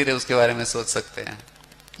 धीरे धीरे उसके बारे में सोच सकते हैं।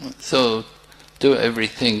 So do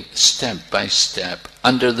everything step by step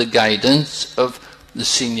under the guidance of the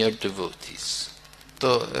senior devotees. तो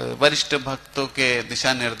वरिष्ठ भक्तों के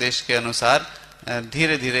दिशा निर्देश के अनुसार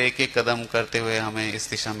धीरे धीरे एक एक कदम करते हुए हमें इस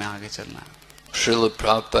दिशा में आगे चलना है। Srila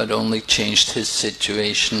Prabhupada only changed his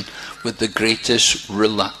situation with the greatest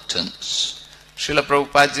reluctance. Srila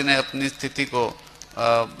Prabhupada ji ने अपनी स्थिति को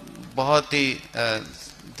बहुत ही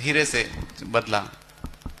धीरे से बदला।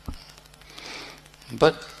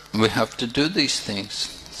 But we have to do these things.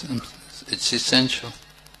 It's essential.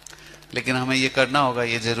 लेकिन हमें ये करना होगा,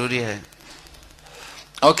 ये जरूरी है।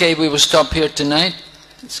 Okay, we will stop here tonight.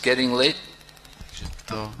 It's getting late.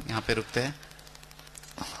 तो यहाँ पे रुकते हैं।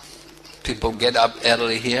 People get up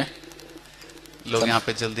early here. लोग यहाँ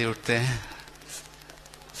पे जल्दी उठते हैं।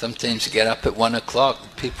 Sometimes get up at 1 o'clock.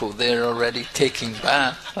 People there already taking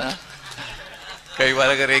bath. Huh? कई बार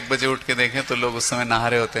अगर 1 बजे उठ के देखें तो लोग उस समय नहा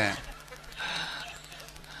रहे होते हैं।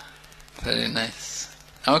 Very nice.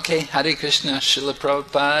 Okay, Hare Krishna, Srila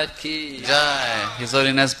Prabhupada ki जय। His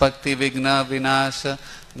Holiness Bhakti Vighna Vinaša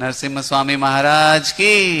Narasimha Swami महाराज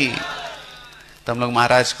की। तो हम लोग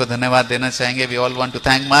महाराज को धन्यवाद देना चाहेंगे। We all want to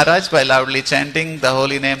thank Maharaj by loudly chanting the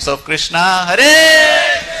holy names of Krishna. Hare